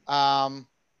 And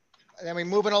then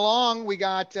moving along, we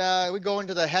go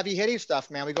into the heavy hitting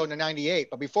stuff, man. We go into 98.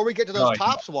 But before we get to those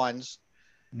tops ones,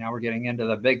 now we're getting into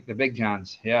the big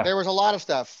guns. Yeah. There was a lot of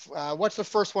stuff. What's the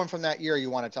first one from that year you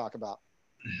want to talk about?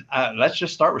 Let's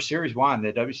just start with Series 1,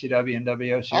 the WCW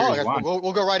NWO Series 1.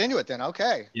 We'll go right into it then.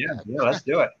 Okay. Yeah, let's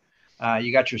do it.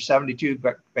 You got your 72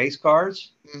 base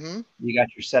cards. You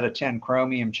got your set of 10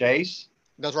 Chromium Chase.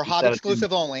 Those were hobby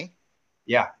exclusive only.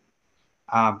 Yeah.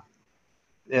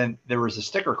 And there was the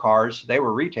sticker cards. They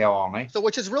were retail only. So,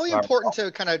 which is really important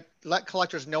to kind of let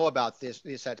collectors know about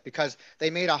these sets, because they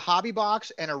made a hobby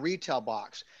box and a retail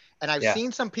box. And I've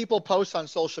seen some people post on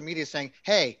social media saying,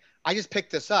 hey, I just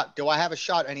picked this up. Do I have a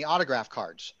shot at any autograph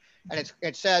cards? And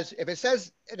it says, if it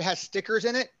says it has stickers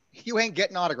in it, you ain't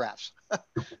getting autographs.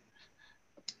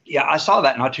 Yeah, I saw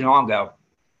that not too long ago.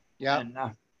 Yeah. And,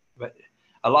 but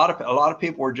a lot of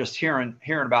people were just hearing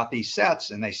about these sets,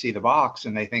 and they see the box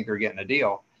and they think they're getting a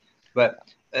deal. But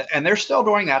and they're still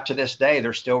doing that to this day.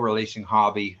 They're still releasing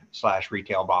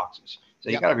hobby/retail boxes. So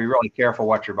you got to be really careful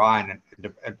what you're buying, and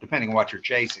depending on what you're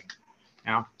chasing.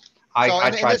 You know,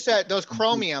 those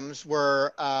chromiums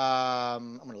were.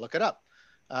 I'm going to look it up.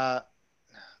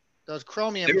 Those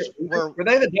chromiums were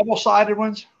they the double-sided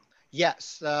ones?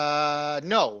 Yes.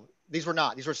 No, these were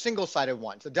not. These were single-sided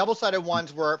ones. The double-sided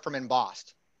ones were from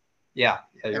embossed. Yeah,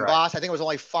 you're right. Embossed. I think it was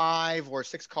only 5 or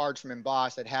 6 cards from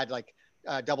Embossed that had like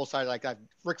double sided, like that.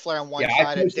 Ric Flair on one side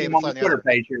I and posted them David on Flair the on the Twitter other.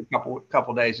 page here a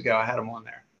couple days ago. I had them on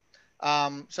there.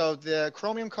 So the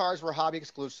chromium cards were hobby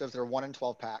exclusives. They're 1 in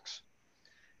 12 packs.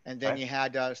 And then you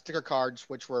had sticker cards,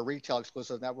 which were retail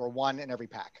exclusive, that were 1 in every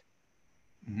pack.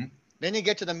 Mm-hmm. Then you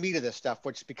get to the meat of this stuff,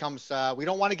 which becomes, we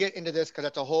don't want to get into this because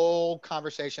that's a whole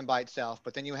conversation by itself.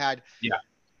 But then you had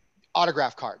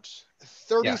autograph cards,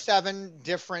 37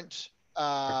 different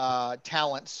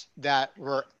talents that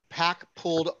were pack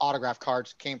pulled autograph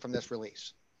cards came from this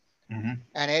release. Mm-hmm.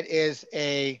 And it is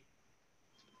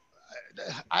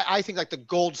I think like the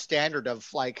gold standard of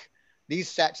like these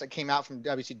sets that came out from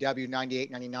WCW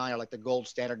 98, 99 are like the gold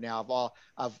standard now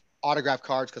of autograph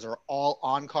cards, because they're all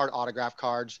on card autograph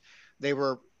cards. They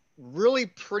were really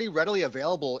pretty readily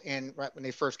available when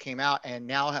they first came out, and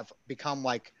now have become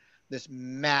like this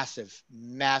massive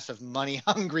money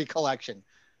hungry collection.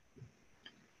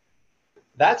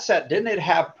 That set, didn't it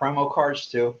have promo cards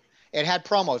too? It had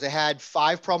promos. It had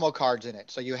 5 promo cards in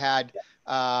it. So you had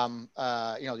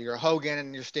your Hogan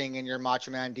and your Sting and your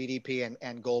Macho Man, DDP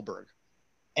and Goldberg.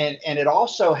 And it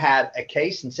also had a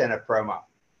case incentive promo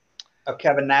of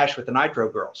Kevin Nash with the Nitro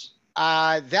Girls.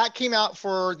 That came out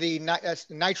for the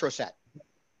Nitro set.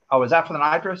 Oh, was that for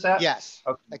the Nitro set? Yes.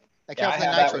 Okay. That came out for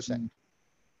the Nitro set.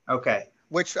 Okay.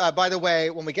 Which, by the way,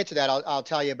 when we get to that, I'll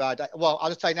tell you about. Well, I'll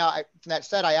just tell you now. From that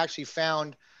set, I actually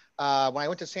found when I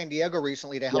went to San Diego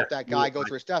recently to help that guy go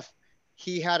through his stuff.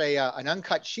 He had an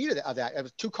uncut sheet of that. It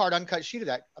was a 2-card uncut sheet of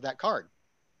that card.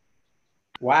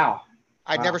 Wow.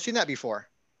 I'd never seen that before.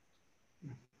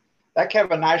 That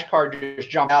Kevin Nash card just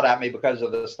jumped out at me because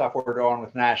of the stuff we're doing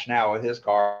with Nash now with his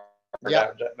card.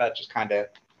 Yeah. That just kind of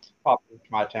popped to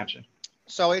my attention.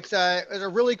 So it's a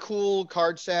really cool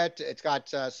card set. It's got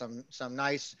some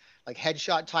nice like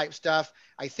headshot type stuff.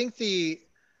 I think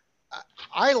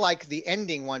I like the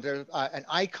ending one. There's an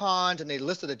icons, and they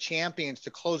listed the champions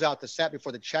to close out the set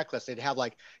before the checklist. They'd have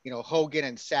like, Hogan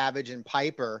and Savage and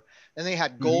Piper. Then they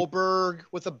had Goldberg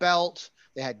with a belt.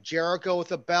 They had Jericho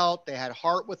with a belt. They had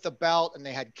Hart with the belt, and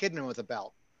they had Kidman with a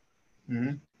belt.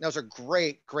 Mm-hmm. Those are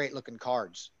great looking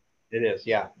cards. It is.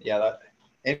 Yeah.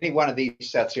 Any one of these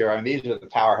sets here, I mean, these are the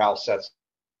powerhouse sets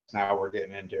now we're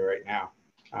getting into right now.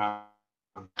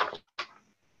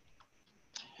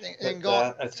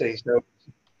 Let's see.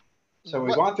 So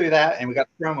we've gone through that, and we got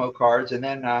the promo cards, and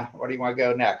then what do you want to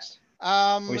go next?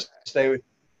 We stay with.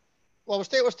 Well,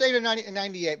 we'll stay to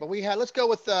 98, but let's go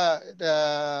with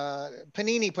the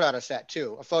Panini put out a set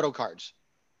too, of photo cards.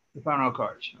 The photo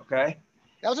cards, okay.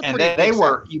 That was a and pretty. They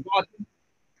were set. You bought them.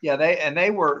 Yeah,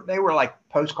 they were like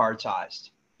postcard sized.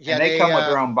 Yeah, and they come with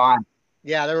their own binder.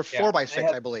 Yeah, they were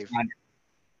 4x6, I believe.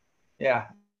 Yeah,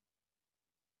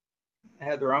 they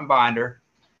had their own binder,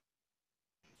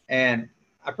 and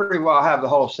I pretty well have the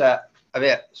whole set of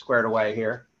it squared away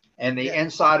here. And the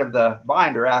inside of the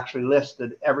binder actually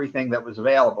listed everything that was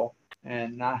available.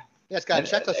 And it's got a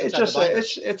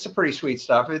checklist. It's a pretty sweet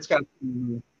stuff. It's got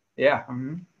Yeah,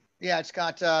 it's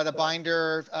got the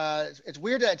binder. It's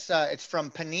weird that it's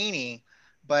from Panini,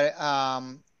 but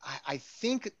I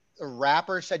think the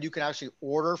wrapper said you can actually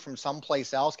order from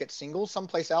someplace else, get singles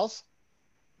someplace else.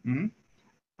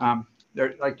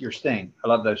 They're like your Sting. I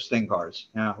love those Sting cards.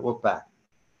 Yeah, look back.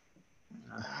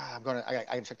 I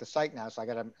can check the site now. So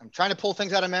I'm trying to pull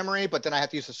things out of memory, but then I have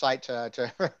to use the site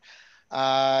to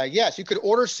yes, you could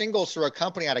order singles through a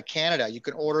company out of Canada. You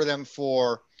can order them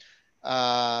for,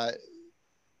 and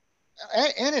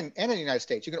in the United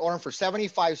States, you can order them for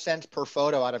 75 cents per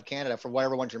photo out of Canada for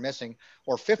whatever ones you're missing,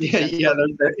 or 50 cents. Yeah,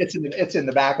 it's in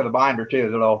the back of the binder too.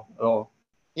 The little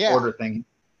order thing.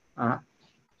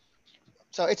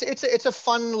 So it's a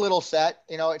fun little set.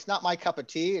 It's not my cup of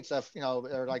tea. It's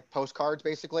they're like postcards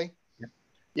basically.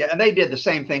 Yeah, and they did the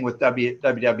same thing with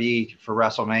WWE for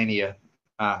WrestleMania,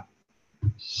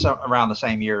 around the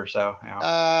same year or so.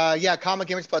 Comic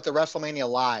Gimmicks put the WrestleMania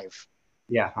Live.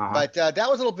 Yeah. But that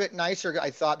was a little bit nicer, I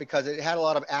thought, because it had a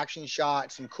lot of action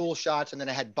shots, some cool shots, and then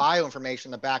it had bio information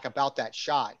in the back about that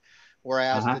shot.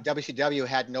 Whereas the WCW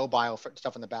had no bio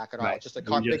stuff in the back at all, just a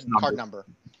big card number.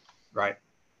 Right.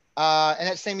 And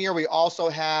that same year, we also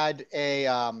had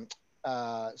some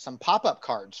pop-up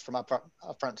cards from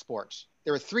Upfront Sports.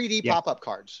 There were 3D pop-up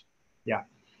cards. Yeah.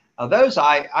 Those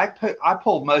I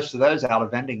pulled most of those out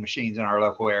of vending machines in our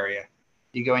local area.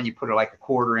 You go in, you put like a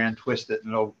quarter in, twist it,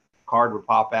 and a little card would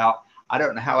pop out. I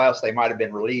don't know how else they might have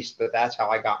been released, but that's how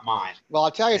I got mine. Well,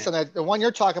 I'll tell you something. The one you're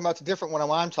talking about is a different one than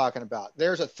what I'm talking about.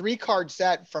 There's a 3-card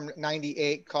set from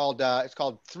 '98 called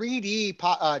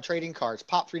 3D trading cards,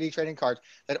 Pop 3D trading cards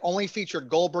that only featured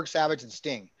Goldberg, Savage, and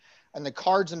Sting. and the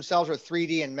cards themselves are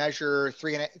 3D and measure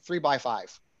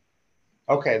 3x5.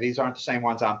 Okay, these aren't the same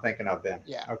ones I'm thinking of then.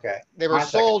 Yeah. Okay. They were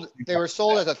sold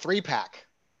as a 3-pack.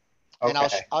 And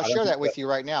Okay. I'll share that with you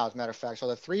right now, as a matter of fact. So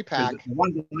the 3-pack. The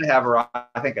ones that I have are,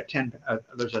 I think, a 10.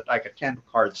 There's like a 10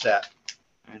 card set.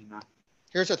 And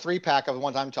here's a 3-pack of the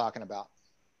ones I'm talking about.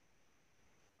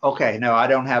 okay, no, I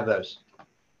don't have those.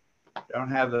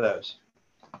 Don't have those.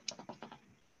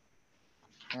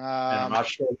 And I'm not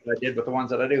sure what I did with the ones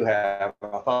that I do have.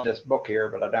 I thought this book here,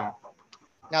 but I don't.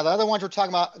 Now the other ones we're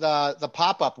talking about, the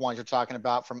pop-up ones you're talking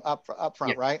about from up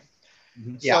front, yeah. right?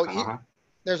 Mm-hmm. So Yeah.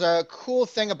 there's a cool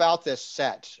thing about this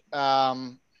set.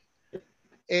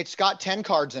 It's got 10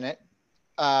 cards in it.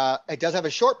 It does have a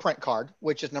short print card,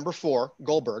 which is number 4,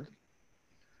 Goldberg.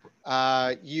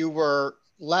 You were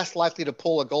less likely to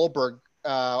pull a Goldberg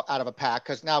out of a pack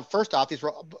because now, first off, these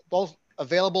were both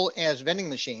available as vending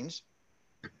machines,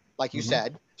 like you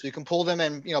said. So you can pull them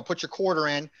and, put your quarter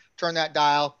in, turn that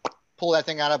dial, pull that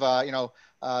thing out of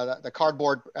the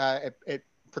cardboard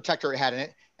protector it had in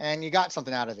it, and you got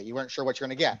something out of it. You weren't sure what you're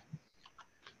going to get.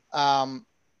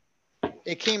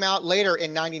 It came out later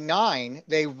in '99.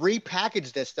 They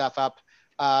repackaged this stuff up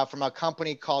from a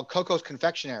company called Coco's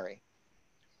Confectionery.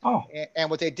 Oh.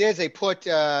 And what they did is they put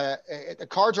the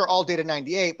cards are all dated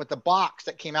 '98, but the box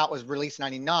that came out was released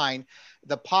 '99.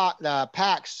 The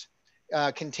packs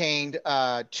contained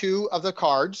 2 of the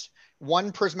cards,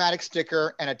 1 prismatic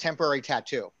sticker, and a temporary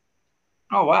tattoo.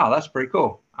 Oh, wow. That's pretty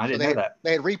cool. I didn't know that.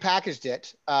 They had repackaged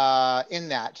it in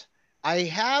that. I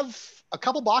have a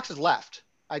couple boxes left.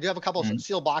 I do have a couple of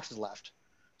sealed boxes left.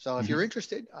 So if you're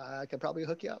interested, I could probably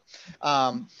hook you up.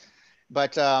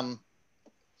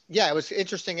 Yeah, it was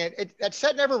interesting. That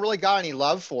set never really got any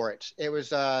love for it. It was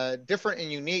different and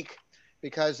unique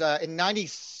because in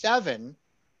 '97,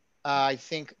 I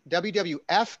think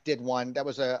WWF did one that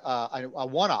was a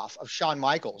one-off of Shawn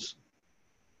Michaels.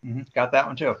 Got that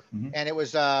one too. And it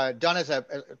was done as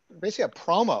basically a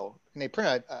promo, and they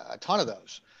printed a ton of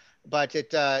those, but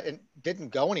it didn't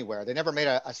go anywhere. They never made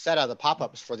a set of the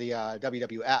pop-ups for the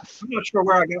WWF. I'm not sure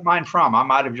where I got mine from. I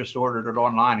might have just ordered it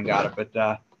online and got it,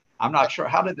 but I'm not sure.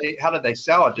 How did they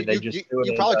sell it? Did they just do it?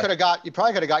 You probably could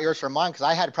have got yours from mine because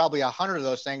I had probably 100 of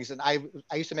those things, and I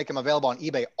used to make them available on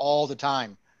eBay all the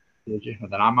time. Did you? Well,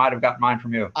 then I might have got mine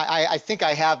from you. I think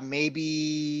I have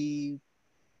maybe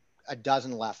a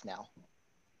dozen left now.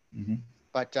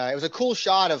 But it was a cool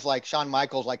shot of like Shawn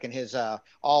Michaels, like in his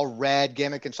all red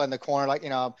gimmick inside the corner,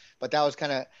 but that was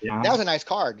that was a nice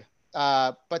card.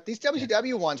 But these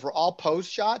WCW ones were all pose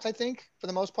shots, I think, for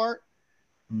the most part.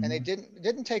 And they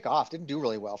didn't take off, didn't do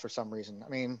really well for some reason. I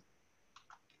mean,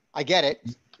 I get it.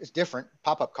 It's different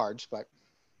pop-up cards, but.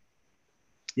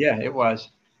 Yeah, it was.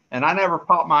 And I never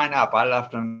popped mine up. I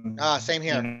left them. Same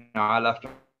here. I left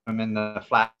them in the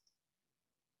flat.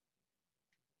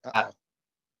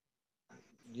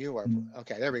 You are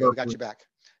okay. There we go. We got you back.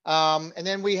 And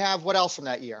then we have what else from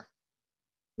that year?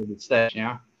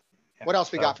 What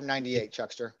else we got from '98,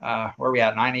 Chuckster? Where are we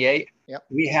at? '98. Yep.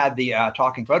 We had the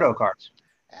talking photo cards.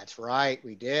 That's right.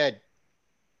 We did.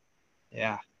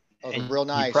 Yeah. Those were real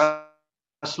nice. You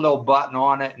press a little button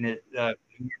on it, and it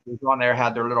was on there,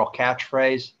 had their little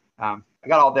catchphrase. I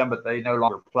got all them, but they no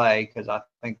longer play because I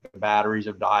think the batteries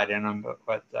have died in them.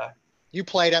 But you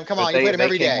played them. Come on, you played them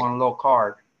every day. On a little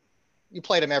card. You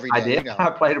played them every day. I did. I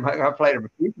played them a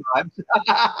few times.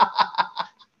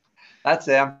 That's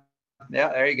them. Yeah,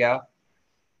 there you go.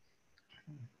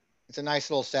 It's a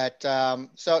nice little set.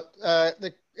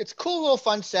 It's a cool little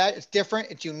fun set. It's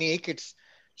different. It's unique. It's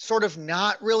sort of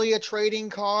not really a trading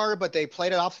card, but they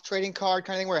played it off the trading card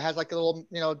kind of thing where it has like a little,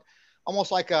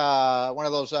 almost like one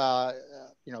of those,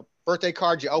 birthday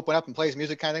cards you open up and plays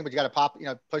music kind of thing, but you got to pop,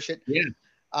 push it.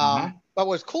 Yeah. But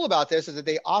what's cool about this is that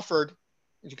they offered,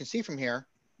 as you can see from here,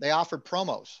 they offered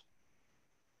promos.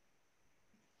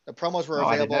 The promos were available.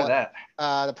 I didn't know that.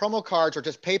 The promo cards are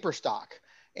just paper stock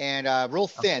and real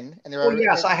thin. And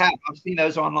yes, I have. I've seen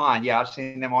those online. Yeah, I've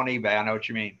seen them on eBay. I know what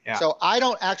you mean. Yeah. So I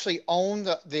don't actually own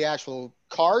the actual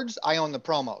cards. I own the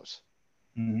promos.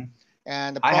 And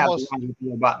the promos. I have the one with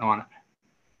the button on it.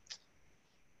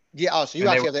 Yeah. Oh, so you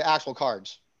actually have the actual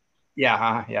cards.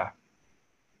 Yeah. Yeah.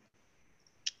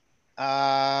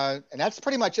 And that's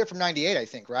pretty much it from '98, I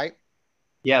think, right?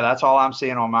 Yeah, that's all I'm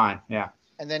seeing on mine. Yeah.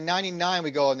 And then '99,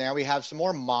 we go in there. We have some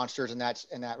more monsters in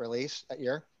that release that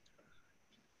year.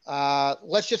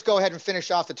 Let's just go ahead and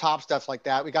finish off the top stuff like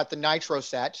that. We got the Nitro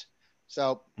set.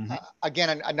 So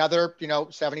again, another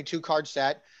 72 card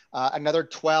set. Another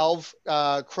 12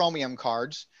 chromium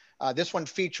cards. This one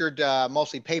featured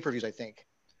mostly pay-per-views, I think.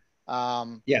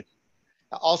 Yes.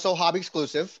 Also hobby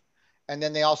exclusive. And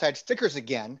then they also had stickers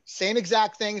again, same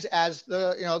exact things as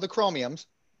the chromiums,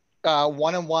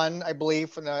 1-on-1, I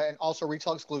believe, and also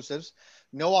retail exclusives.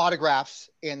 No autographs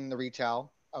in the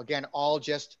retail. Again, all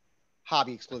just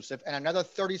hobby exclusive, and another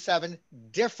 37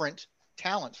 different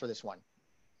talents for this one.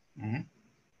 Mm-hmm.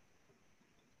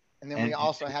 And then we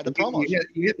also had the promos. You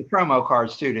hit the promo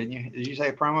cards too, didn't you? Did you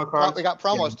say promo cards? Well, we got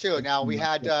promos too. Now we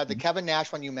had the Kevin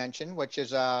Nash one you mentioned, which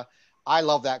is I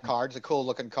love that card. It's a cool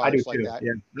looking card. I do like too. that.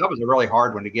 Yeah, that was a really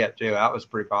hard one to get too. That was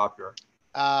pretty popular.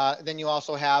 Then you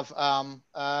also have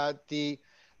they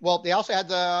also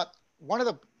had one of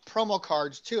the promo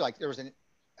cards too. Like there was I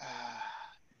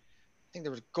think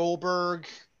there was Goldberg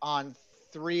on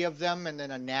 3 of them, and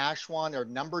then a Nash one. They're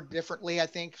numbered differently, I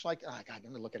think. It's like, oh God,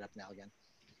 I'm gonna look it up now again.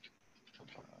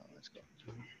 Let's go.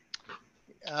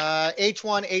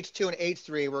 H1, H2, and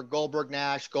H3 were Goldberg,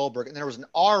 Nash, Goldberg, and there was an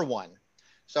R1.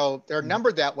 So they're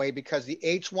numbered that way because the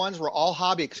H1s were all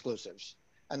hobby exclusives,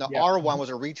 and the R1 was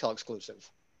a retail exclusive.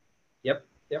 Yep.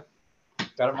 Got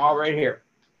them all right here.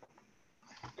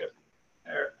 Good.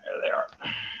 There they are.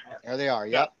 There they are.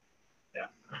 Yep.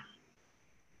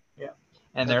 Yeah.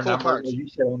 And they're cool numbered, cards. as you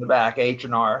said, on the back, H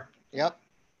and R. Yep.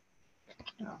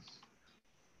 Yeah.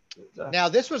 Now,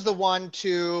 this was the one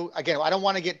again, I don't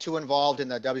want to get too involved in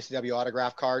the WCW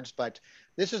autograph cards, but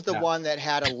this is the one that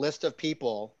had a list of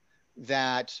people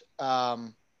that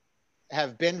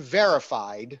have been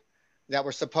verified that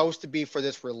were supposed to be for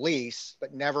this release,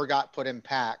 but never got put in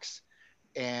packs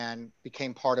and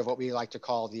became part of what we like to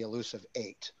call the elusive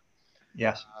 8.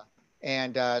 Yes.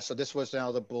 So this was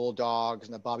the Bulldogs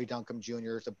and the Bobby Duncombe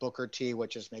Jr.'s, the Booker T,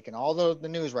 which is making all the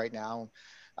news right now.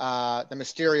 The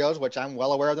Mysterios, which I'm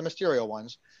well aware of the Mysterio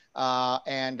ones,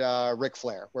 and Ric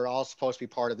Flair. We're all supposed to be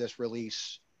part of this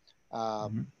release.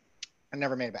 And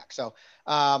never made it back. So,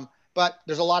 but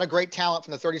there's a lot of great talent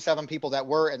from the 37 people that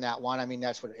were in that one. I mean,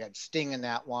 that's what it had Sting in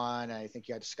that one. And I think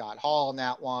you had Scott Hall in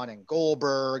that one and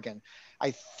Goldberg. And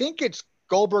I think it's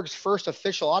Goldberg's first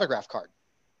official autograph card.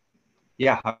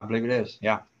 Yeah, I believe it is.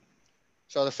 Yeah.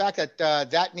 So the fact that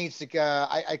that needs to go,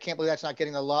 I can't believe that's not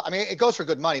getting the love. I mean, it goes for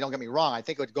good money. Don't get me wrong. I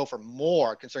think it would go for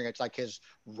more considering it's like his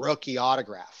rookie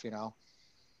autograph,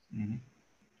 Mm-hmm.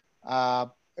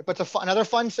 But it's another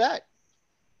fun set.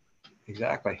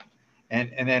 Exactly.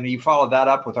 And then you followed that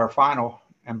up with our final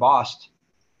embossed.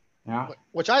 Yeah.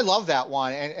 Which I love that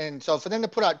one. And so for them to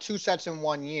put out 2 sets in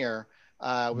 1 year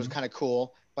was kind of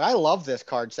cool. But I love this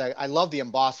card set. I love the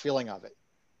embossed feeling of it.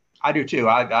 I do too.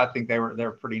 I think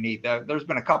they're pretty neat. There's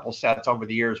been a couple sets over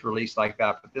the years released like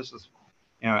that, but this is,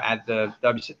 at the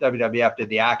WWF did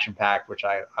the action pack, which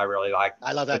I really like.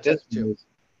 I love that too.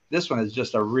 This one is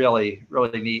just a really,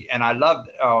 really neat. And I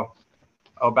loved,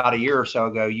 about a year or so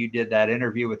ago, you did that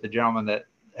interview with the gentleman that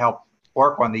helped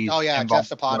work on these. Oh yeah, Jeff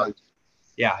Zapata.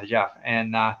 Yeah, Jeff.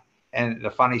 And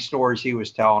the funny stories he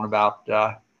was telling about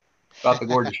the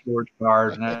Gorgeous George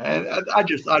card. And I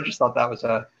just thought that was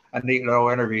a neat little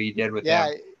interview you did with him.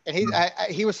 Yeah, and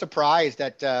he was surprised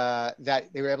that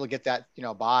they were able to get that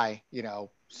by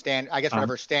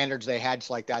whatever standards they had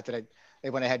like that they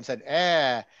went ahead and said,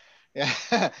 yeah,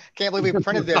 can't believe we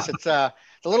printed this. It's a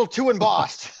little too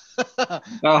embossed. But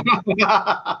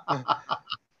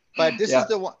this is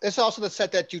the one. This is also the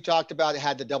set that you talked about. It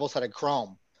had the double-sided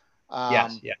chrome.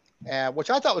 Yes, which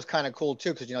I thought was kind of cool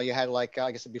too, because you had like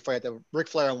I guess before you had the Ric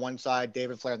Flair on one side,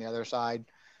 David Flair on the other side.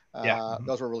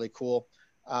 Those were really cool.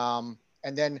 And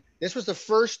then this was the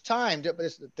first time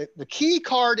the key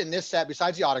card in this set,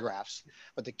 besides the autographs,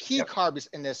 but the key card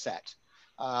in this set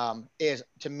is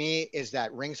that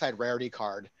ringside rarity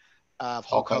card of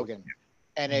Hulk Hogan.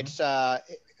 And it's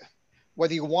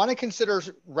whether you want to consider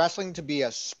wrestling to be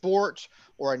a sport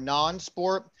or a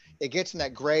non-sport, it gets in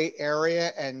that gray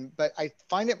area. But I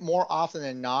find it more often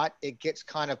than not, it gets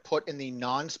kind of put in the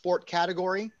non-sport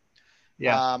category.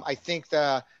 Yeah. I think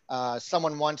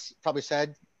someone once probably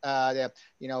said that,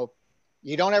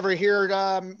 you don't ever hear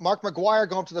Mark McGuire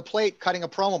going up to the plate cutting a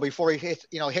promo before he hits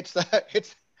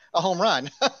a home run,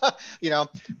 but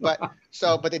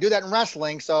they do that in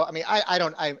wrestling. So, I mean, I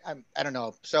don't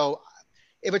know. So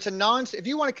if it's if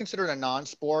you want to consider it a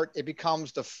non-sport, it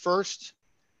becomes the first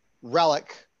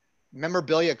relic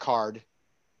memorabilia card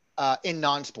in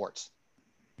non-sports.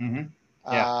 Mm-hmm.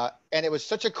 And it was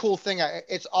such a cool thing.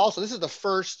 This is the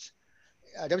first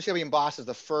WCW Embossed is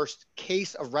the first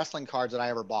case of wrestling cards that I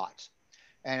ever bought.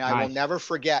 And I will never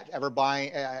forget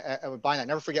buying that.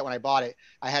 Never forget when I bought it.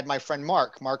 I had my friend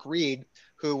Mark Reed,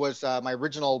 who was my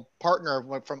original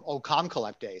partner from Ocom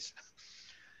Collect days.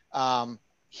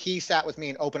 He sat with me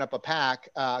and opened up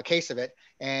a case of it.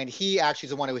 And he actually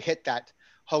is the one who hit that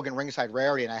Hogan ringside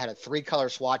rarity. And I had a 3-color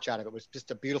swatch out of it. It was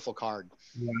just a beautiful card.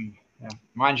 Yeah,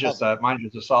 mine's just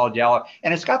a solid yellow,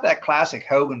 and it's got that classic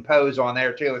Hogan pose on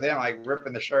there too, with him like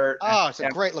ripping the shirt. Oh, it's a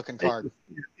great looking card.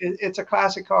 It's a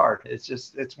classic card.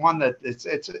 It's one that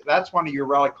that's one of your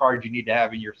relic cards you need to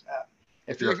have in your set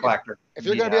if you're a collector. If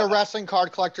you're going to be a wrestling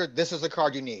card collector, this is the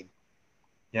card you need.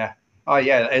 Yeah. Oh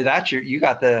yeah, that's you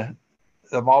got the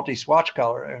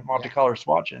multicolor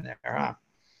swatch in there, huh?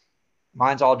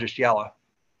 Mine's all just yellow.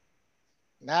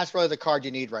 And that's really the card you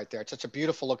need right there. It's such a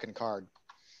beautiful looking card.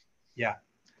 Yeah.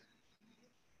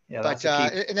 Yeah. But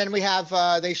and then we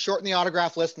have they shortened the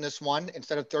autograph list in this one.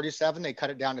 Instead of 37, they cut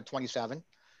it down to 27.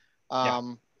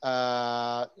 Again,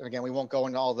 we won't go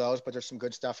into all those, but there's some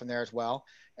good stuff in there as well.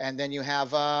 And then you have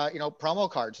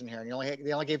promo cards in here, and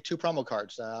they only gave 2 promo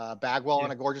cards, Bagwell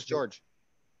and a Gorgeous George.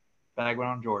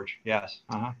 Bagwell and George, yes.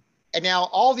 And now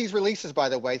all these releases, by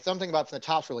the way, something about from the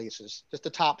Topps releases, just the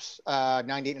Topps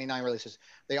 98, 99 releases,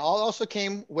 they all also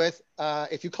came with,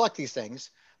 if you collect these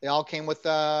things, they all came with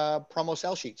promo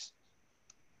sell sheets.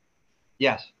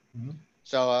 Yes. Mm-hmm.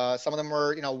 So some of them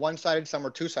were, one-sided, some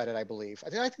were two-sided, I believe.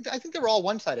 I think they were all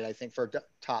one-sided. I think for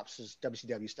Topps'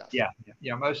 WCW stuff. Yeah,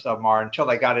 most of them are until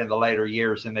they got into the later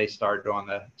years and they started doing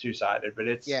the two-sided. But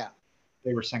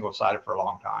they were single-sided for a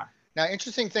long time. Now,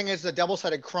 interesting thing is the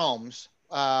double-sided chromes,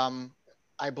 I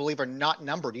believe, are not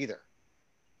numbered either.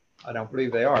 I don't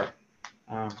believe they are,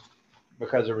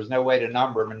 because there was no way to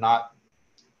number them and not.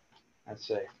 Let's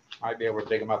see. Might be able to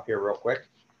dig them up here real quick.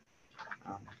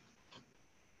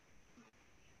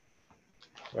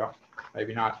 Well,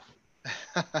 maybe not.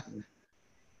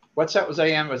 What set was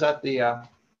they in? Was that the?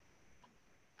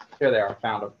 Here they are.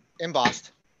 Found them.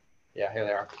 Embossed. Yeah, here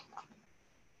they are.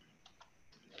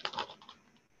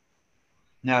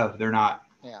 No, they're not.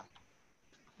 Yeah.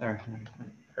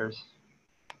 There's.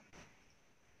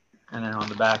 And then on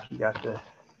the back, you got the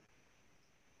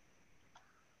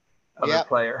other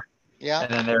player. Yeah.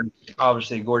 And then there's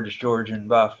obviously Gorgeous George and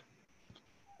Buff.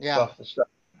 Yeah. Buff the stuff.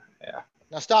 Yeah.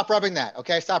 Now stop rubbing that,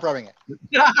 okay? Stop rubbing it.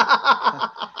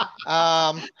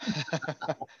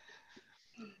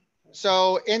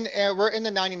 So we're in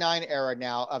the 99 era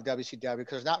now of WCW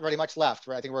because there's not really much left,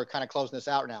 right? I think we're kind of closing this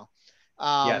out now.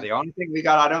 The only thing we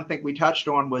got, I don't think we touched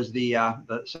on, was the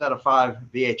set of 5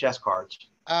 VHS cards.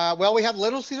 Well, we have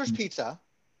Little Caesars Pizza.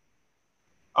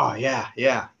 Oh, yeah,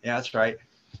 that's right.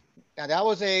 Now, that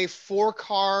was a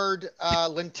 4-card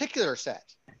lenticular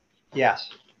set. Yes.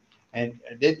 And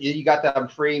you got them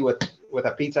free with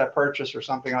a pizza purchase or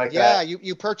something like that? Yeah,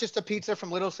 you purchased a pizza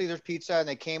from Little Caesars Pizza, and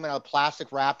they came in a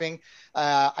plastic wrapping.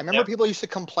 I remember people used to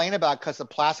complain about because the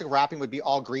plastic wrapping would be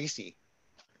all greasy.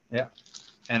 Yeah.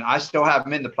 And I still have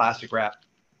them in the plastic wrap.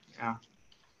 Yeah.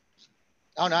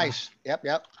 Oh, nice.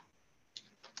 Yep.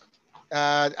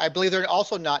 I believe they're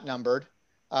also not numbered,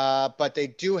 but they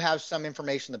do have some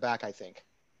information in the back, I think.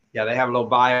 Yeah, they have a little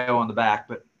bio on the back,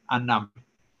 but unnumbered.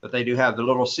 But they do have the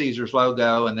Little Caesars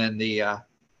logo and then the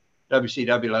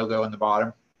WCW logo in the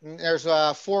bottom. There's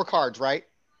 4 cards, right?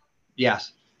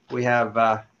 Yes. We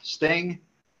have Sting,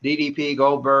 DDP,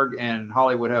 Goldberg, and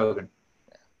Hollywood Hogan.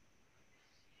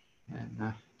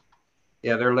 And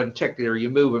they're lenticular.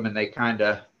 You move them and they kind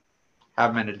of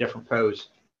have them in a different pose.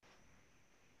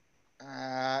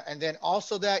 And then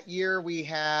also that year we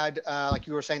had, like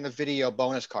you were saying, the video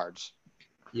bonus cards.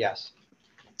 Yes.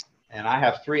 And I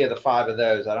have 3 of the 5 of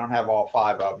those. I don't have all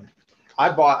 5 of them.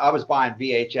 I was buying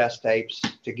VHS tapes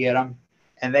to get them,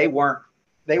 and they were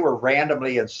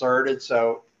randomly inserted.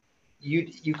 So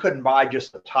you couldn't buy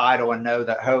just the title and know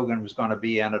that Hogan was going to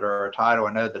be in it, or a title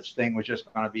and know that Sting was just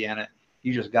going to be in it.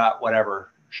 You just got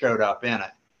whatever showed up in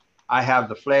it. I have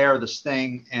the Flair, the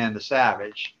Sting, and the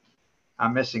Savage.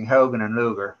 I'm missing Hogan and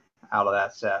Luger out of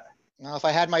that set. Now, if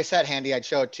I had my set handy, I'd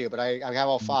show it to you, but I have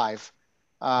all 5.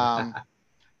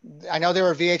 I know they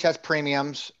were VHS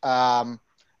premiums.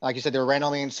 Like you said, they were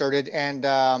randomly inserted. And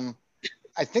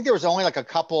I think there was only like a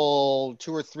couple,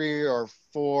 2 or 3 or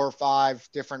 4 or 5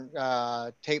 different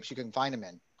tapes you can find them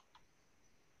in.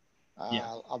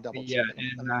 I'll double check.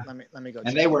 Yeah, let me go.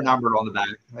 And they were numbered on the back.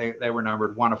 They were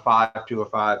numbered 1 of 5, 2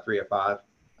 of 5, 3 of 5.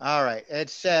 All right.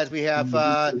 It says we have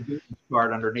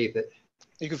card underneath it.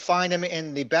 You can find them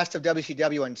in the Best of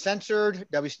WCW Uncensored,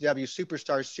 WCW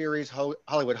Superstar Series,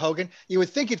 Hollywood Hogan. You would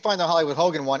think you'd find the Hollywood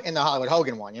Hogan one in the Hollywood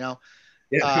Hogan one, you know.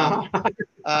 Yeah.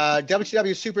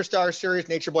 WCW Superstar Series,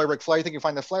 Nature Boy Ric Flair. You think you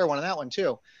find the Flair one in that one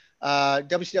too.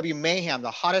 WCW Mayhem,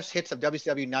 the hottest hits of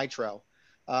WCW Nitro.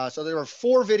 So there were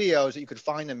 4 videos that you could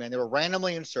find them in. They were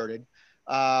randomly inserted.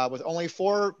 With only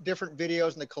 4 different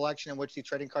videos in the collection in which the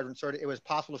trading cards were inserted, it was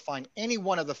possible to find any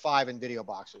one of the 5 in video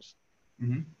boxes.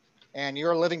 Mm-hmm. And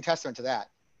you're a living testament to that.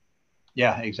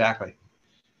 Yeah, exactly.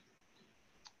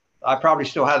 I probably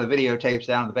still have the videotapes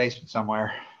down in the basement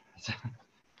somewhere.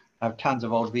 I have tons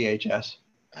of old VHS.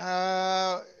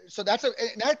 So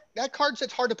that card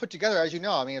set's hard to put together, as you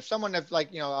know. I mean, if someone if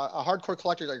like, a hardcore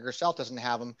collector like yourself doesn't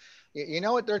have them, you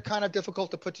know what, they're kind of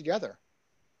difficult to put together.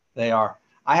 They are.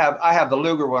 I have the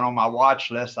Luger one on my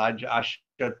watch list. I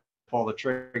should pull the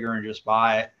trigger and just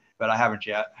buy it, but I haven't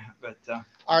yet. But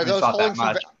are those holding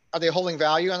much. Are they holding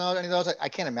value on any of those? I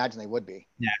can't imagine they would be.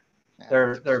 Yeah.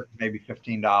 They're maybe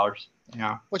 $15.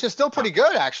 Yeah. Which is still pretty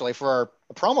good actually for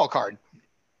a promo card.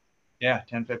 Yeah,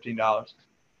 $10, $15.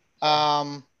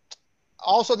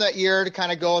 Also that year, to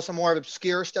kind of go some more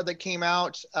obscure stuff that came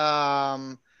out,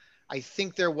 I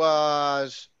think there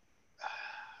was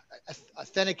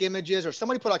Authentic Images, or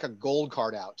somebody put like a gold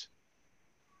card out.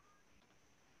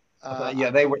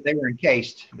 Yeah, they were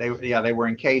encased. They were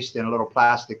encased in a little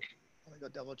plastic. Let me go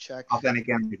double check. Authentic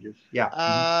Images. Yeah.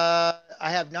 I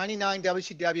have 99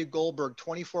 WCW Goldberg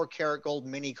 24 karat gold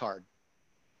mini card.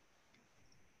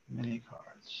 Mini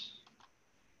cards.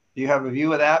 Do you have a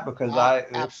view of that? Because I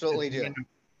absolutely do.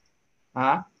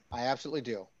 Huh? I absolutely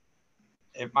do.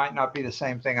 It might not be the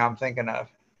same thing I'm thinking of.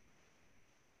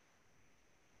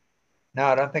 No,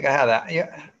 I don't think I have that.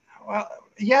 Yeah. Well,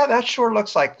 yeah, that sure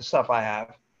looks like the stuff I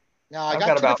have. Now I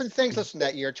got two different things listed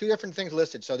that year. Two different things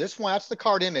listed. So this one, that's the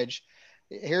card image.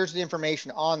 Here's the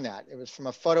information on that. It was from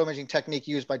a photo imaging technique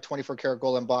used by 24 karat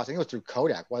gold embossed. I think it was through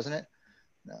Kodak, wasn't it?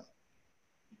 No,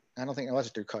 I don't think it was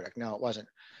through Kodak. No, it wasn't.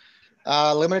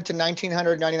 Limited to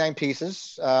 1,999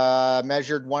 pieces,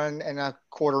 measured 1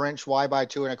 1/4 inch wide by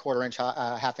 2 1/4 inch,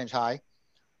 half inch high.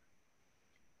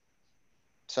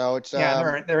 So it's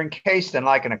they're encased in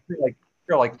like an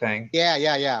acrylic thing.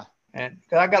 Yeah. And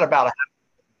I got about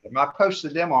I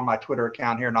posted them on my Twitter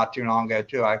account here not too long ago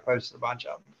too. I posted a bunch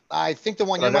of them. I think the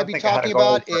one you might be talking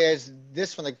about is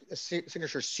this one, the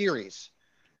Signature Series,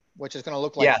 which is going to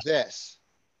look like this.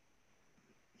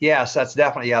 Yes, that's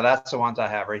definitely, that's the ones I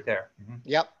have right there. Mm-hmm.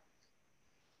 Yep.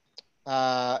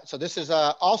 So this is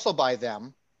also by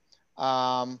them.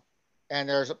 And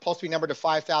there's supposed to be numbered to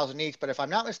 5,000 each. But if I'm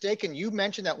not mistaken, you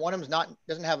mentioned that one of them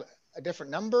doesn't have a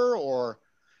different number, or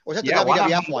was that the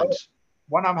WWF ones?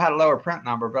 One of them had a lower print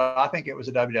number, but I think it was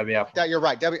a WWF one. You're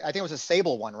right. I think it was a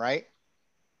Sable one, right?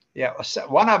 Yeah,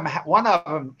 one of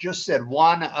them just said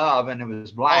one of, and it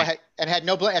was blank. And had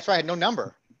no blank. That's right, had no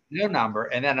number. No number.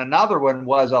 And then another one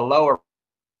was a lower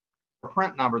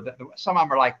print number. That some of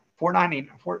them are like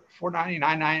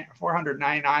 499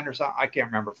 or something. I can't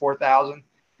remember, 4,000.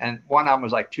 And one of them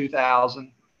was like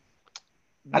 2,000.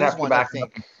 I'd have to go back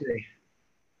and see.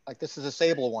 Like this is a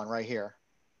Sable one right here.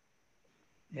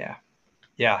 Yeah.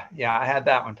 I had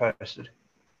that one posted.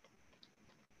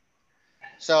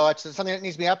 So it's something that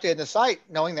needs to be updated in the site,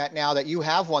 knowing that now that you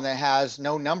have one that has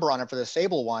no number on it for the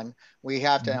Sable one, we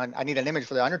have to, I need an image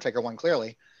for the Undertaker one,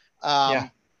 clearly. We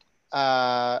have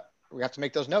to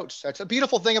make those notes. That's a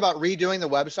beautiful thing about redoing the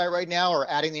website right now, or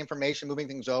adding the information, moving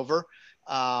things over.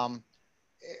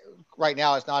 Right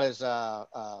now, it's not as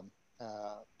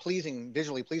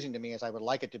visually pleasing to me as I would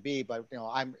like it to be, but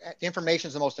the information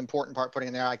is the most important part. Putting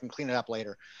in there, I can clean it up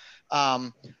later.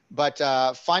 But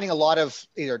finding a lot of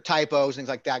either typos, things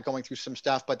like that, going through some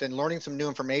stuff, but then learning some new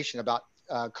information about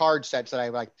card sets that I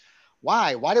like.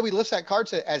 Why did we list that card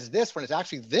set as this when it's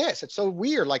actually this? It's so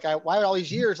weird. Like why all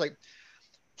these years? Like,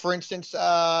 for instance,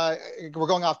 we're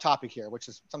going off topic here, which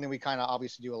is something we kind of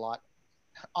obviously do a lot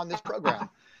on this program.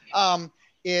 I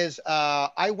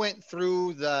went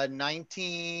through the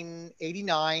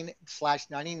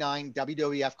 1989/99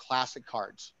 WWF Classic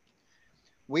cards.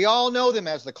 We all know them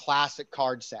as the classic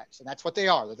card sets, and that's what they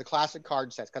are. They're the classic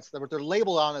card sets. That's what they're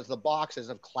labeled on as, the boxes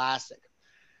of classic.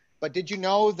 But did you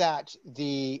know that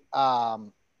the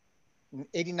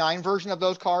 89 version of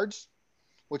those cards,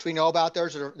 which we know about,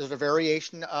 there's a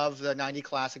variation of the 90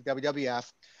 classic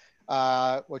WWF,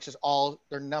 which is all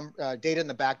their data in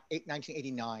the back,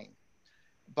 1989.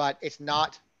 But it's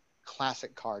not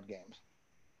classic card games.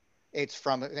 It's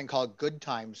from a thing called Good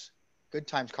Times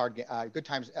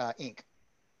Inc.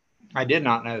 I did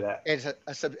not know that. It's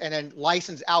and then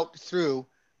licensed out through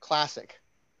Classic.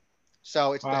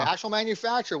 So it's the actual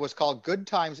manufacturer was called Good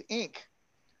Times Inc.,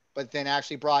 but then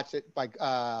actually brought it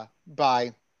by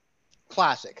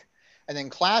Classic. And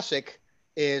then Classic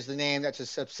is the name that's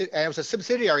and it was a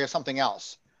subsidiary of something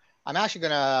else. I'm actually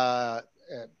going to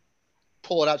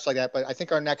pull it up like that, but I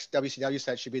think our next WCW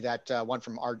set should be that one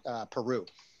from Peru.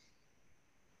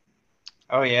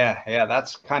 Oh, yeah. Yeah,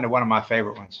 that's kind of one of my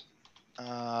favorite ones.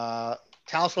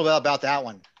 Tell us a little bit about that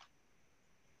one.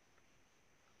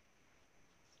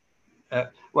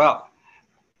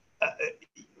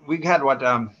 We had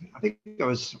I think it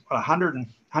was 100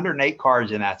 108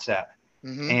 cards in that set.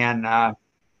 Mm-hmm. And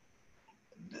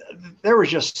there was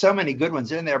just so many good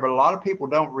ones in there, but a lot of people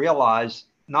don't realize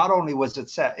not only was it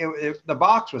set, the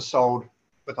box was sold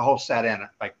with the whole set in it,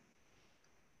 like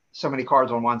so many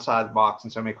cards on one side of the box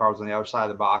and so many cards on the other side of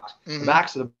the box. Mm-hmm. The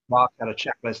backs of the box had a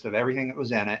checklist of everything that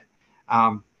was in it.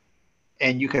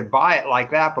 And you could buy it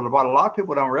like that, but what a lot of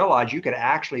people don't realize, you could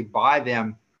actually buy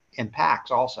them in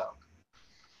packs also.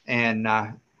 And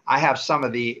I have some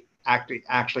of the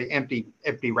actually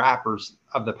empty wrappers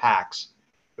of the packs,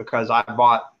 because I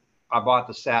bought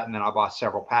the set and then I bought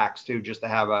several packs too, just to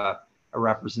have a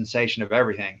representation of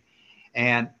everything.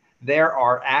 And there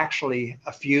are actually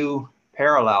a few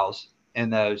parallels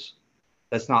in those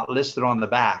that's not listed on the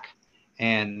back.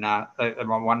 And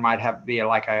one might have to be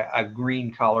like a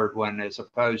green colored one as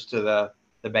opposed to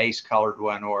the base colored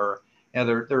one, or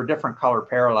there are different color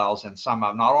parallels in some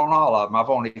of them, not on all of them. I've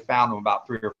only found them about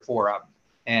 3 or 4 of them,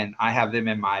 and I have them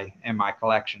in my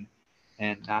collection.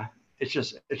 And it's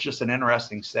just an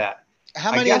interesting set.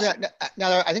 How many of that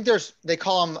now? I think they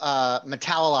call them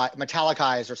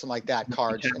metallicized or something like that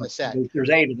cards in the set. There's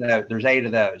 8 of those. There's 8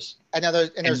 of those. And now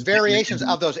there's variations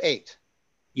of those 8.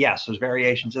 Yes, there's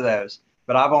variations of those,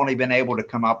 but I've only been able to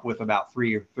come up with about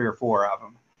 3 or 4 of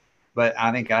them. But I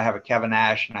think I have a Kevin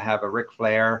Nash and I have a Ric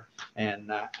Flair,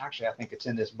 and actually I think it's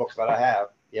in this book that I have.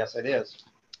 Yes, it is.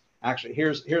 Actually,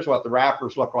 here's what the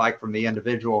wrappers look like from the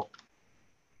individual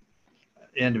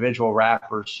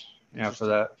wrappers. For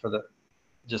the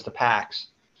just the packs.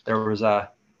 There's a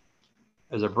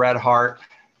Bret Hart.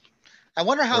 I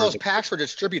wonder how those packs were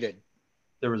distributed.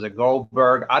 There was a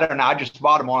Goldberg. I don't know. I just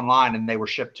bought them online and they were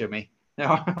shipped to me.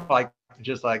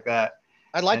 Just like that.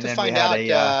 I'd like to find out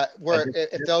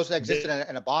if those existed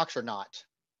in a box or not.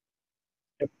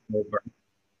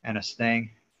 And a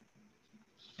Sting.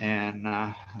 And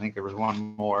I think there was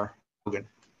one more. Hogan.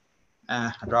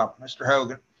 I dropped Mr.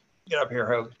 Hogan. Get up here,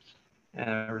 Hogan. And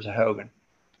there was a Hogan.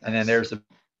 And then there's the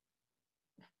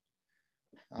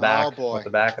back, what the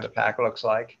back of the pack looks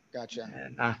like. Gotcha.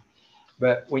 And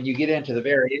but when you get into the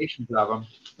variations of them,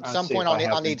 at some point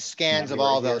I'll need scans of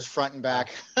all those front and back.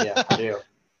 Yeah, I do.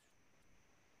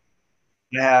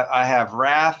 I have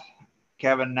Wrath,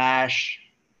 Kevin Nash,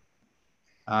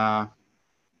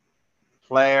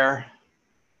 Flair.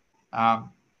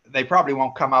 They probably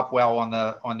won't come up well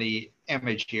on the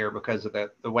image here because of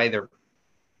the way they're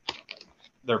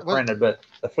printed, but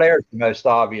the Flair is the most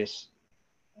obvious.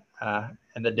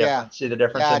 And the difference. Yeah. See the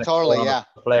difference? Yeah, totally. Yeah.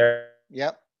 Flair.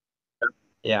 Yep.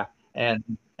 Yeah. And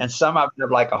some of them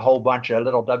have like a whole bunch of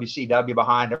little WCW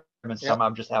behind them, and some of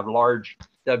them just have large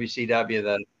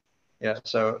WCW.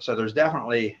 So there's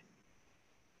definitely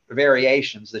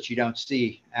variations that you don't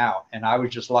see out. And I was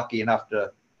just lucky enough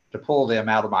to pull them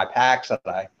out of my packs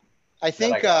that I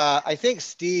think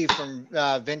Steve from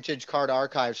Vintage Card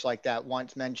Archives like that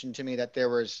once mentioned to me that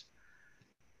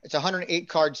it's a 108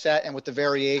 card set, and with the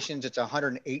variations, it's a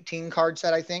 118 card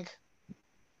set, I think.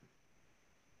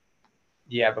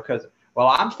 Yeah, because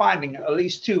I'm finding at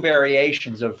least 2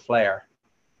 variations of Flair.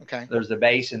 Okay. There's the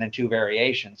base and then 2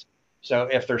 variations. So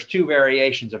if there's 2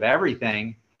 variations of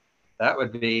everything, that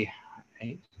would be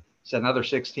it's another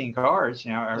 16 cards,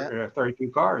 or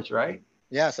 32 cards, right?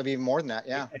 Yeah, so it'd be even more than that.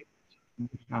 Yeah.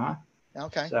 Uh-huh.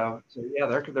 Okay. So yeah,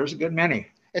 there's a good many.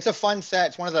 It's a fun set.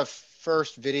 It's one of the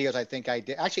first videos I think I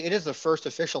did. Actually, it is the first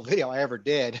official video I ever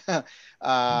did.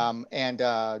 And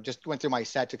just went through my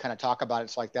set to kind of talk about it.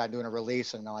 It's like that, doing a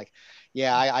release, and I'm like,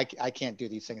 yeah, I can't do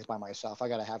these things by myself. I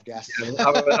got to have guests. I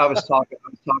was talking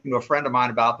to a friend of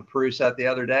mine about the Peru set the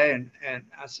other day, and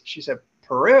she said,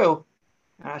 Peru?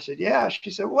 And I said, yeah.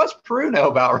 She said, what's Peru know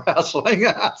about wrestling?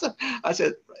 I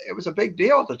said, it was a big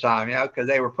deal at the time, because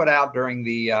they were put out during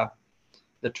the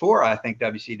tour. I think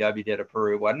WCW did a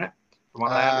Peru, wasn't it? From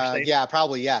what I understand. Yeah,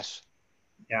 probably, yes.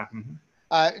 Yeah.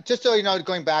 Mm-hmm. Just so you know,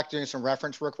 going back, doing some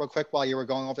reference work real quick while you were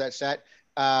going over that set,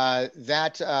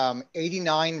 that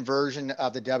 89 version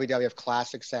of the WWF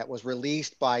Classic set was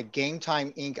released by Game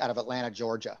Time Inc. out of Atlanta,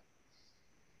 Georgia.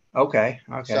 Okay.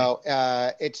 So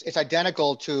it's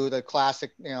identical to the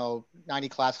classic, 90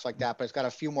 classics like that, but it's got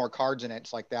a few more cards in it.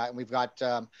 It's like that. And we've got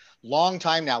long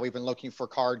time now, we've been looking for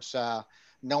cards.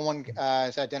 No one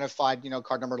has identified,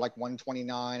 card number like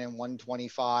 129 and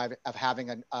 125 of having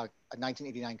a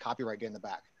 1989 copyright date in the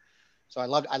back. So I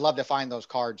love to find those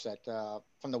cards that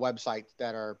from the website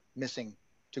that are missing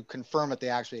to confirm that they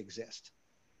actually exist.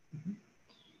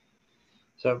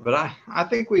 So, but I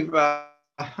think we've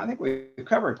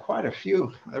covered quite a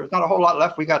few. There's not a whole lot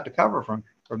left we got to cover from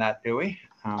that, do we?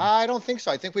 I don't think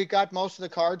so. I think we got most of the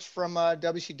cards from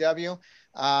WCW.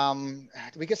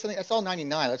 Did we get something? That's all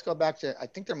 99. Let's go back to, I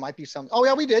think there might be some. Oh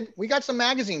yeah, we did. We got some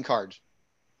magazine cards.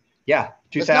 Yeah,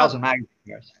 2000 magazine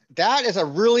cards. That is a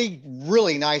really,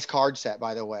 really nice card set,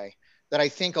 by the way, that I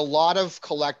think a lot of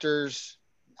collectors,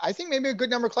 I think maybe a good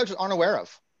number of collectors aren't aware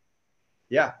of.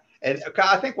 Yeah. And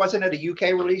I think, wasn't it a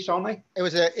UK release only? It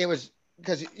was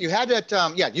because you had that,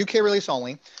 UK release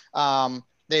only.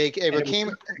 They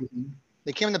came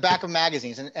in the back of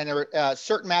magazines, and there were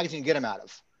certain magazines you get them out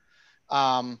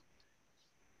of.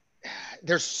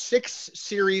 There's 6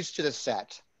 series to the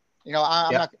set. You know,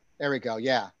 I'm not, there we go.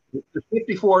 Yeah. There's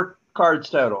 54 cards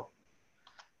total.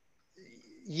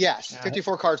 Yes.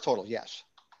 54 cards total. Yes.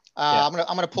 I'm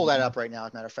gonna pull that up right now,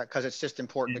 as a matter of fact, because it's just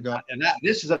important to go. And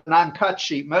this is an uncut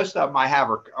sheet. Most of them I have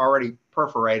are already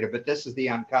perforated, but this is the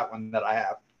uncut one that I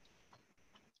have.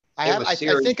 I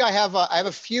think I have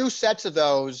a few sets of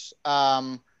those.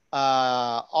 All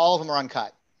of them are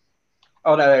uncut.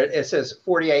 Oh no, it says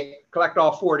 48. Collect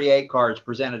all 48 cards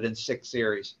presented in 6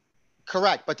 series.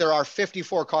 Correct, but there are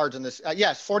 54 cards in this.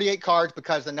 Yes, 48 cards,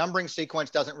 because the numbering sequence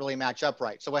doesn't really match up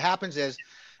right. So what happens is,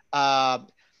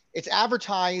 it's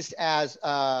advertised as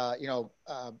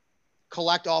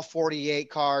collect all 48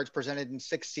 cards presented in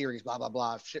 6 series, blah blah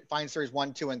blah. Find series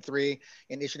 1, 2, and 3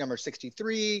 in issue number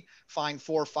 63. Find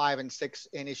 4, 5, and 6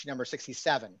 in issue number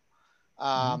 67.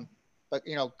 But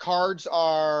cards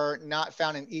are not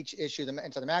found in each issue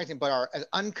inside the magazine, but are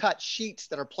uncut sheets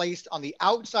that are placed on the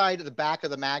outside of the back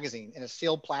of the magazine in a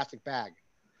sealed plastic bag.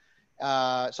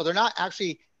 So they're not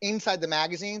actually inside the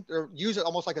magazine. They're used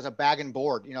almost like as a bag and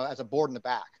board, as a board in the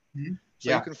back.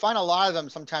 So you can find a lot of them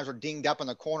sometimes are dinged up in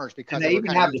the corners because they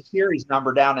even have the series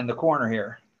number down in the corner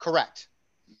here. Correct.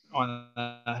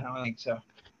 I don't think so.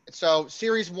 So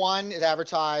series 1 is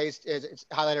advertised, it's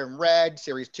highlighted in red,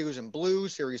 series 2 is in blue,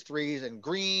 series 3 is in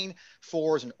green,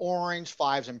 4 is in orange,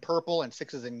 5 is in purple, and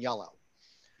 6 is in yellow.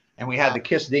 And we had the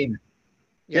Kiss Demon.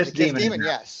 Kiss Demon,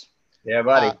 yes. Yeah,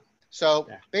 buddy.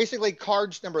 Basically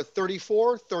cards number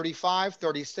 34, 35,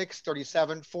 36,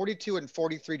 37, 42, and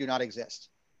 43 do not exist.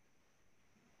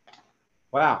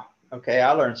 Wow. Okay,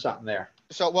 I learned something there.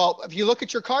 So, well, if you look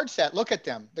at your card set, look at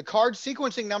them. The card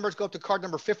sequencing numbers go up to card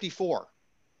number 54.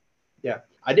 Yeah,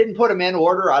 I didn't put them in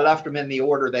order. I left them in the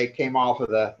order they came off of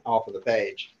the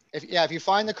page. If you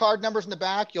find the card numbers in the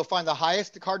back, you'll find the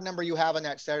highest card number you have on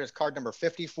that set is card number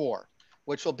 54,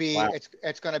 which will be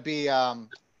it's going to be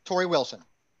Tori Wilson.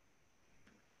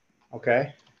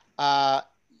 Okay. Now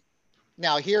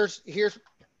here's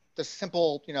the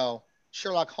simple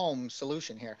Sherlock Holmes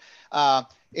solution here.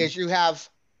 Is you have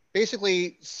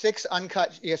basically 6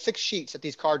 sheets that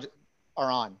these cards are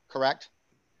on, correct?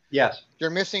 Yes.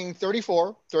 You're missing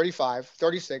 34, 35,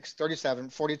 36, 37,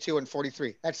 42, and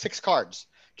 43. That's 6 cards.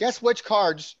 Guess which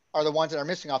cards are the ones that are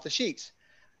missing off the sheets?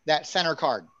 That center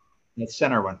card. The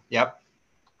center one. Yep.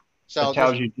 So it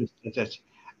tells you just.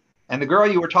 And the girl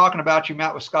you were talking about, you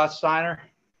met with Scott Steiner?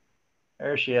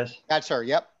 There she is. That's her.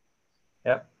 Yep.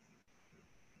 Yep.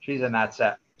 She's in that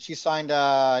set. She signed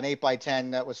an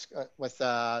 8x10 that was with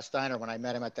Steiner when I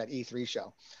met him at that E3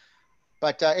 show.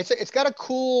 But it's got a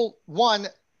cool one.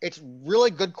 It's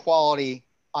really good quality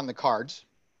on the cards.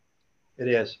 It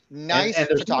is. Nice and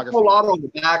there's photography. A lot on the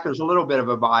back. There's a little bit of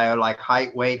a bio, like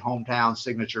height, weight, hometown,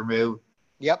 signature move.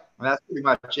 Yep. And that's pretty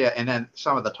much it. And then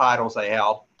some of the titles they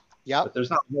held. Yep. But there's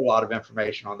not a whole lot of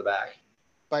information on the back.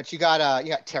 But you got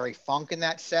Terry Funk in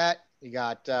that set. You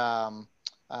got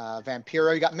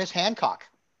Vampiro. You got Miss Hancock.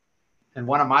 And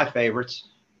one of my favorites,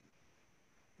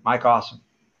 Mike Awesome.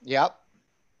 Yep.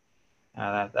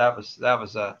 That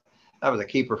was a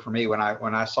keeper for me when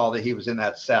I saw that he was in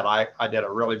that set. I did a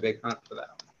really big hunt for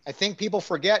that. I think people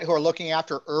forget, who are looking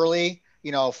after early,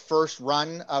 first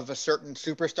run of a certain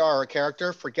superstar or a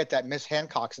character, forget that Miss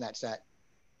Hancock's in that set.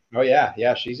 Oh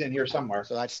yeah, she's in here somewhere.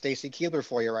 So that's Stacy Keibler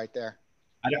for you right there.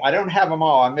 I don't have them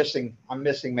all. I'm missing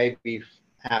maybe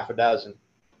half a dozen,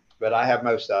 but I have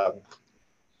most of them.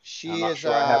 She is.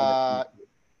 Sure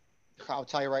I'll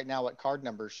tell you right now what card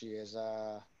number she is.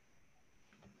 Oh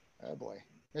boy,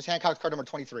 Miss Hancock's card number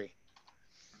 23.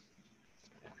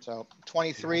 So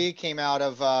 23 came out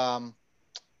of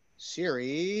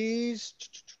series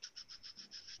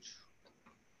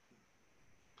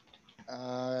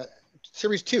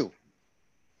series 2.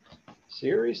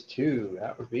 Series 2,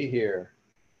 that would be here.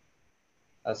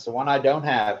 That's the one I don't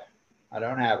have. I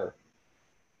don't have her.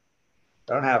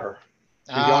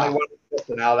 She's the only one that's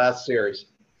out of that series.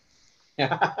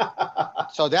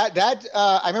 So that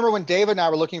I remember when David and I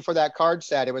were looking for that card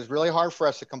set, it was really hard for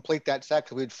us to complete that set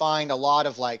because we'd find a lot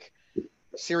of like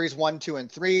series 1, 2,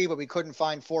 and 3, but we couldn't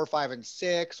find 4, 5, and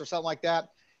 6 or something like that.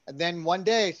 And then one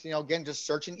day, again, just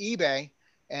searching eBay,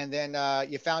 and then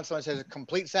you found someone that says a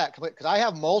complete set, because I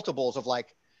have multiples of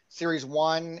like Series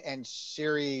 1 and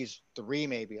Series 3,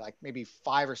 maybe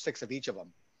 5 or 6 of each of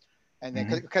them. And then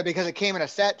because it came in a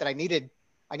set that I needed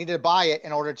to buy it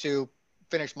in order to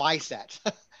finish my set.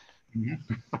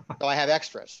 So I have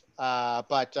extras.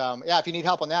 But yeah, if you need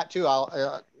help on that too,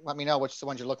 I'll let me know which the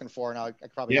ones you're looking for, and I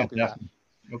could probably help you with that.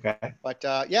 Okay. But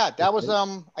yeah, that was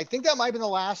I think that might have been the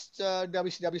last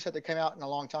WCW set that came out in a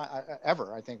long time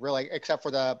ever. I think, really, except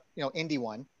for the indie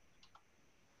one.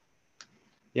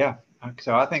 Yeah.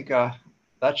 So I think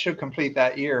that should complete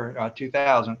that year,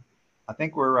 2000. I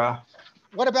think we're.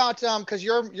 What about because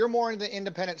you're more into the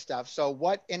independent stuff. So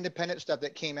what independent stuff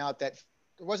that came out that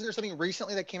wasn't there something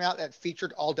recently that came out that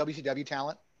featured all WCW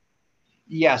talent?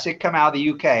 Yes, it came out of the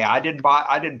UK. I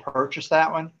didn't purchase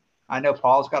that one. I know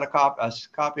Paul's got a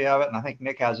copy of it, and I think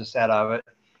Nick has a set of it.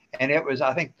 And it was,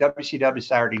 I think, WCW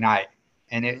Saturday Night,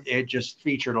 and it just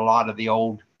featured a lot of the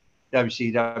old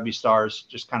WCW stars,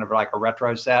 just kind of like a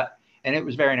retro set. And it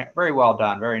was very, very well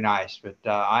done, very nice. But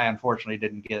I unfortunately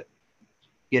didn't get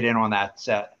in on that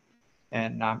set.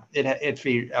 And it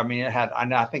featured, I mean,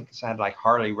 I think it had like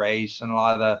Harley Race and a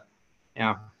lot of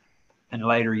the, in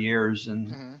later years.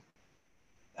 And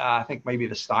I think maybe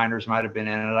the Steiners might have been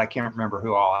in it. I can't remember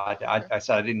who all. I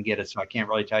said I didn't get it, so I can't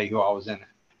really tell you who all was in it.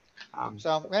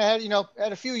 So I had,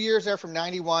 had a few years there from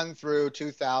 91 through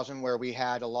 2000 where we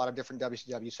had a lot of different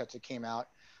WCW sets that came out.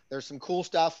 There's some cool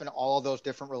stuff in all of those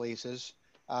different releases,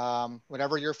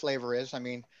 whatever your flavor is. I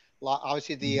mean,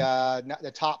 obviously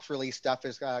the Topps release stuff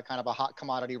is kind of a hot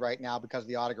commodity right now because of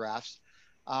the autographs.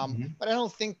 But I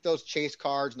don't think those chase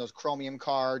cards and those chromium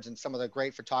cards and some of the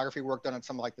great photography work done on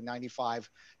some like the 95,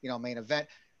 main event,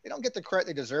 they don't get the credit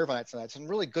they deserve on it. So that's some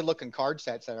really good looking card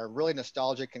sets that are really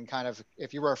nostalgic and kind of,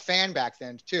 if you were a fan back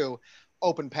then too,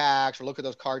 open packs or look at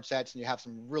those card sets and you have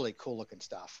some really cool looking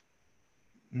stuff.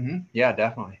 Yeah,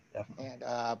 definitely. And,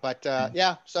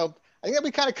 yeah, so I think that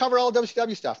we kind of covered all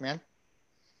WCW stuff, man.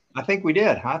 I think we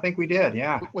did.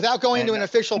 Yeah. Without going into an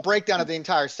official breakdown of the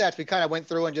entire sets, we kind of went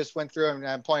through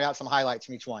and pointed out some highlights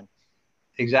from each one.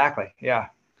 Exactly. Yeah.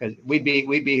 Because we'd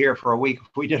be here for a week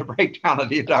if we did a breakdown of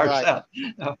the entire set.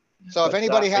 So if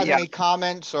anybody has any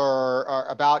comments or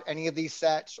about any of these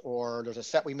sets, or there's a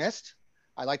set we missed,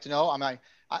 I'd like to know.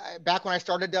 Back when I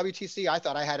started WTC, I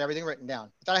thought I had everything written down.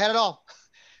 I thought I had it all.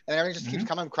 And everything just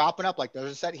keeps cropping up. Like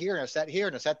there's a set here and a set here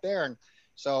and a set there. And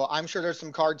so I'm sure there's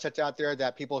some card sets out there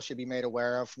that people should be made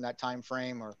aware of from that time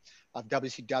frame, or of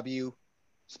WCW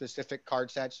specific card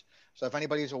sets. So if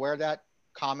anybody's aware of that,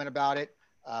 comment about it.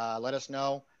 Let us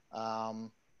know.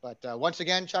 But once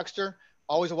again, Chuckster,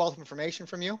 always a wealth of information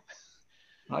from you.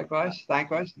 Likewise.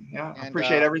 Yeah, I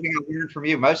appreciate everything I learned from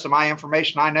you. Most of my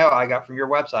information I got from your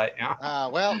website. Yeah.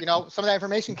 Well, some of that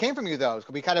information came from you, though.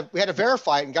 We had to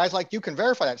verify it, and guys like you can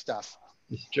verify that stuff.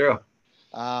 It's true.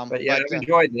 But yeah, I've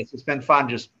enjoyed this. It's been fun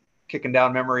just kicking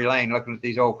down memory lane, looking at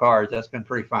these old cards. That's been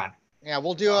pretty fun. Yeah,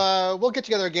 we'll get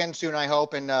together again soon, I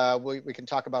hope, and we can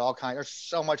talk about all kinds. There's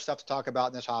so much stuff to talk about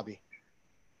in this hobby.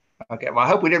 Okay, well, I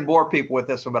hope we didn't bore people with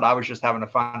this one, but I was just having a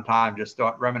fun time, just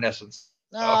reminiscence.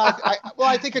 No,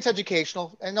 I think it's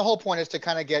educational, and the whole point is to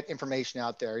kind of get information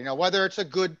out there. Whether it's a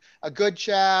good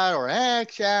chat or a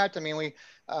chat. I mean,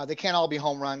 they can't all be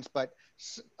home runs, but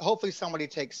hopefully somebody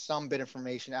takes some bit of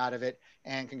information out of it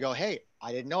and can go, hey,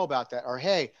 I didn't know about that, or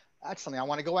hey, that's something I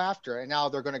want to go after, and now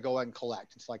they're going to go and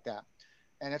collect. It's like that.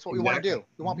 And that's what we want to do.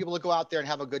 We want people to go out there and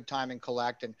have a good time and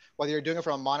collect. And whether you're doing it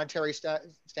from a monetary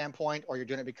standpoint, or you're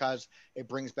doing it because it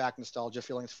brings back nostalgia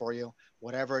feelings for you,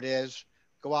 whatever it is,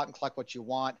 go out and collect what you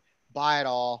want, buy it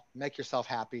all, make yourself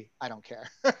happy. I don't care.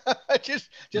 just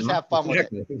have fun with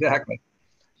it. Exactly.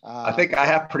 I think I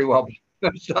have pretty well.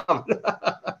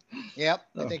 Yep.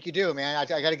 I think you do, man. I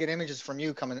got to get images from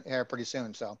you coming here pretty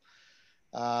soon. So,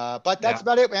 but that's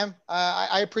about it, man.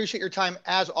 I appreciate your time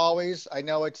as always. I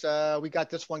know it's, we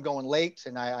got this one going late,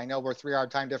 and I know we're 3 hour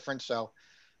time difference. So,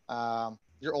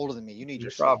 you're older than me. You need your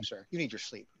sleep, sir. You need your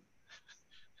sleep.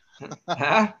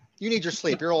 Huh? You need your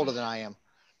sleep. You're older than I am.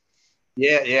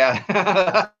 Yeah.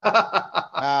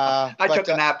 I took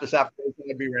a nap this afternoon, so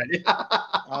I'll be ready.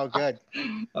 Oh, good.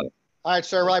 All right,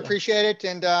 sir. Well, I appreciate it.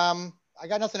 And I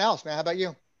got nothing else, man. How about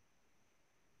you?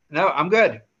 No, I'm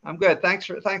good. Thanks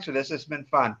for this. It's been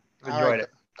fun. Enjoyed it.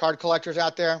 Card collectors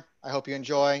out there, I hope you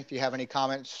enjoy. If you have any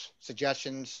comments,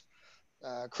 suggestions,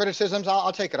 criticisms,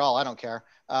 I'll take it all. I don't care.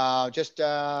 Just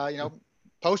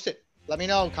post it. Let me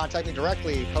know. Contact me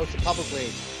directly. Post it publicly.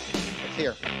 It's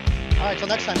here. All right. Till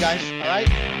next time, guys. All right.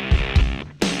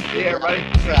 See you, everybody.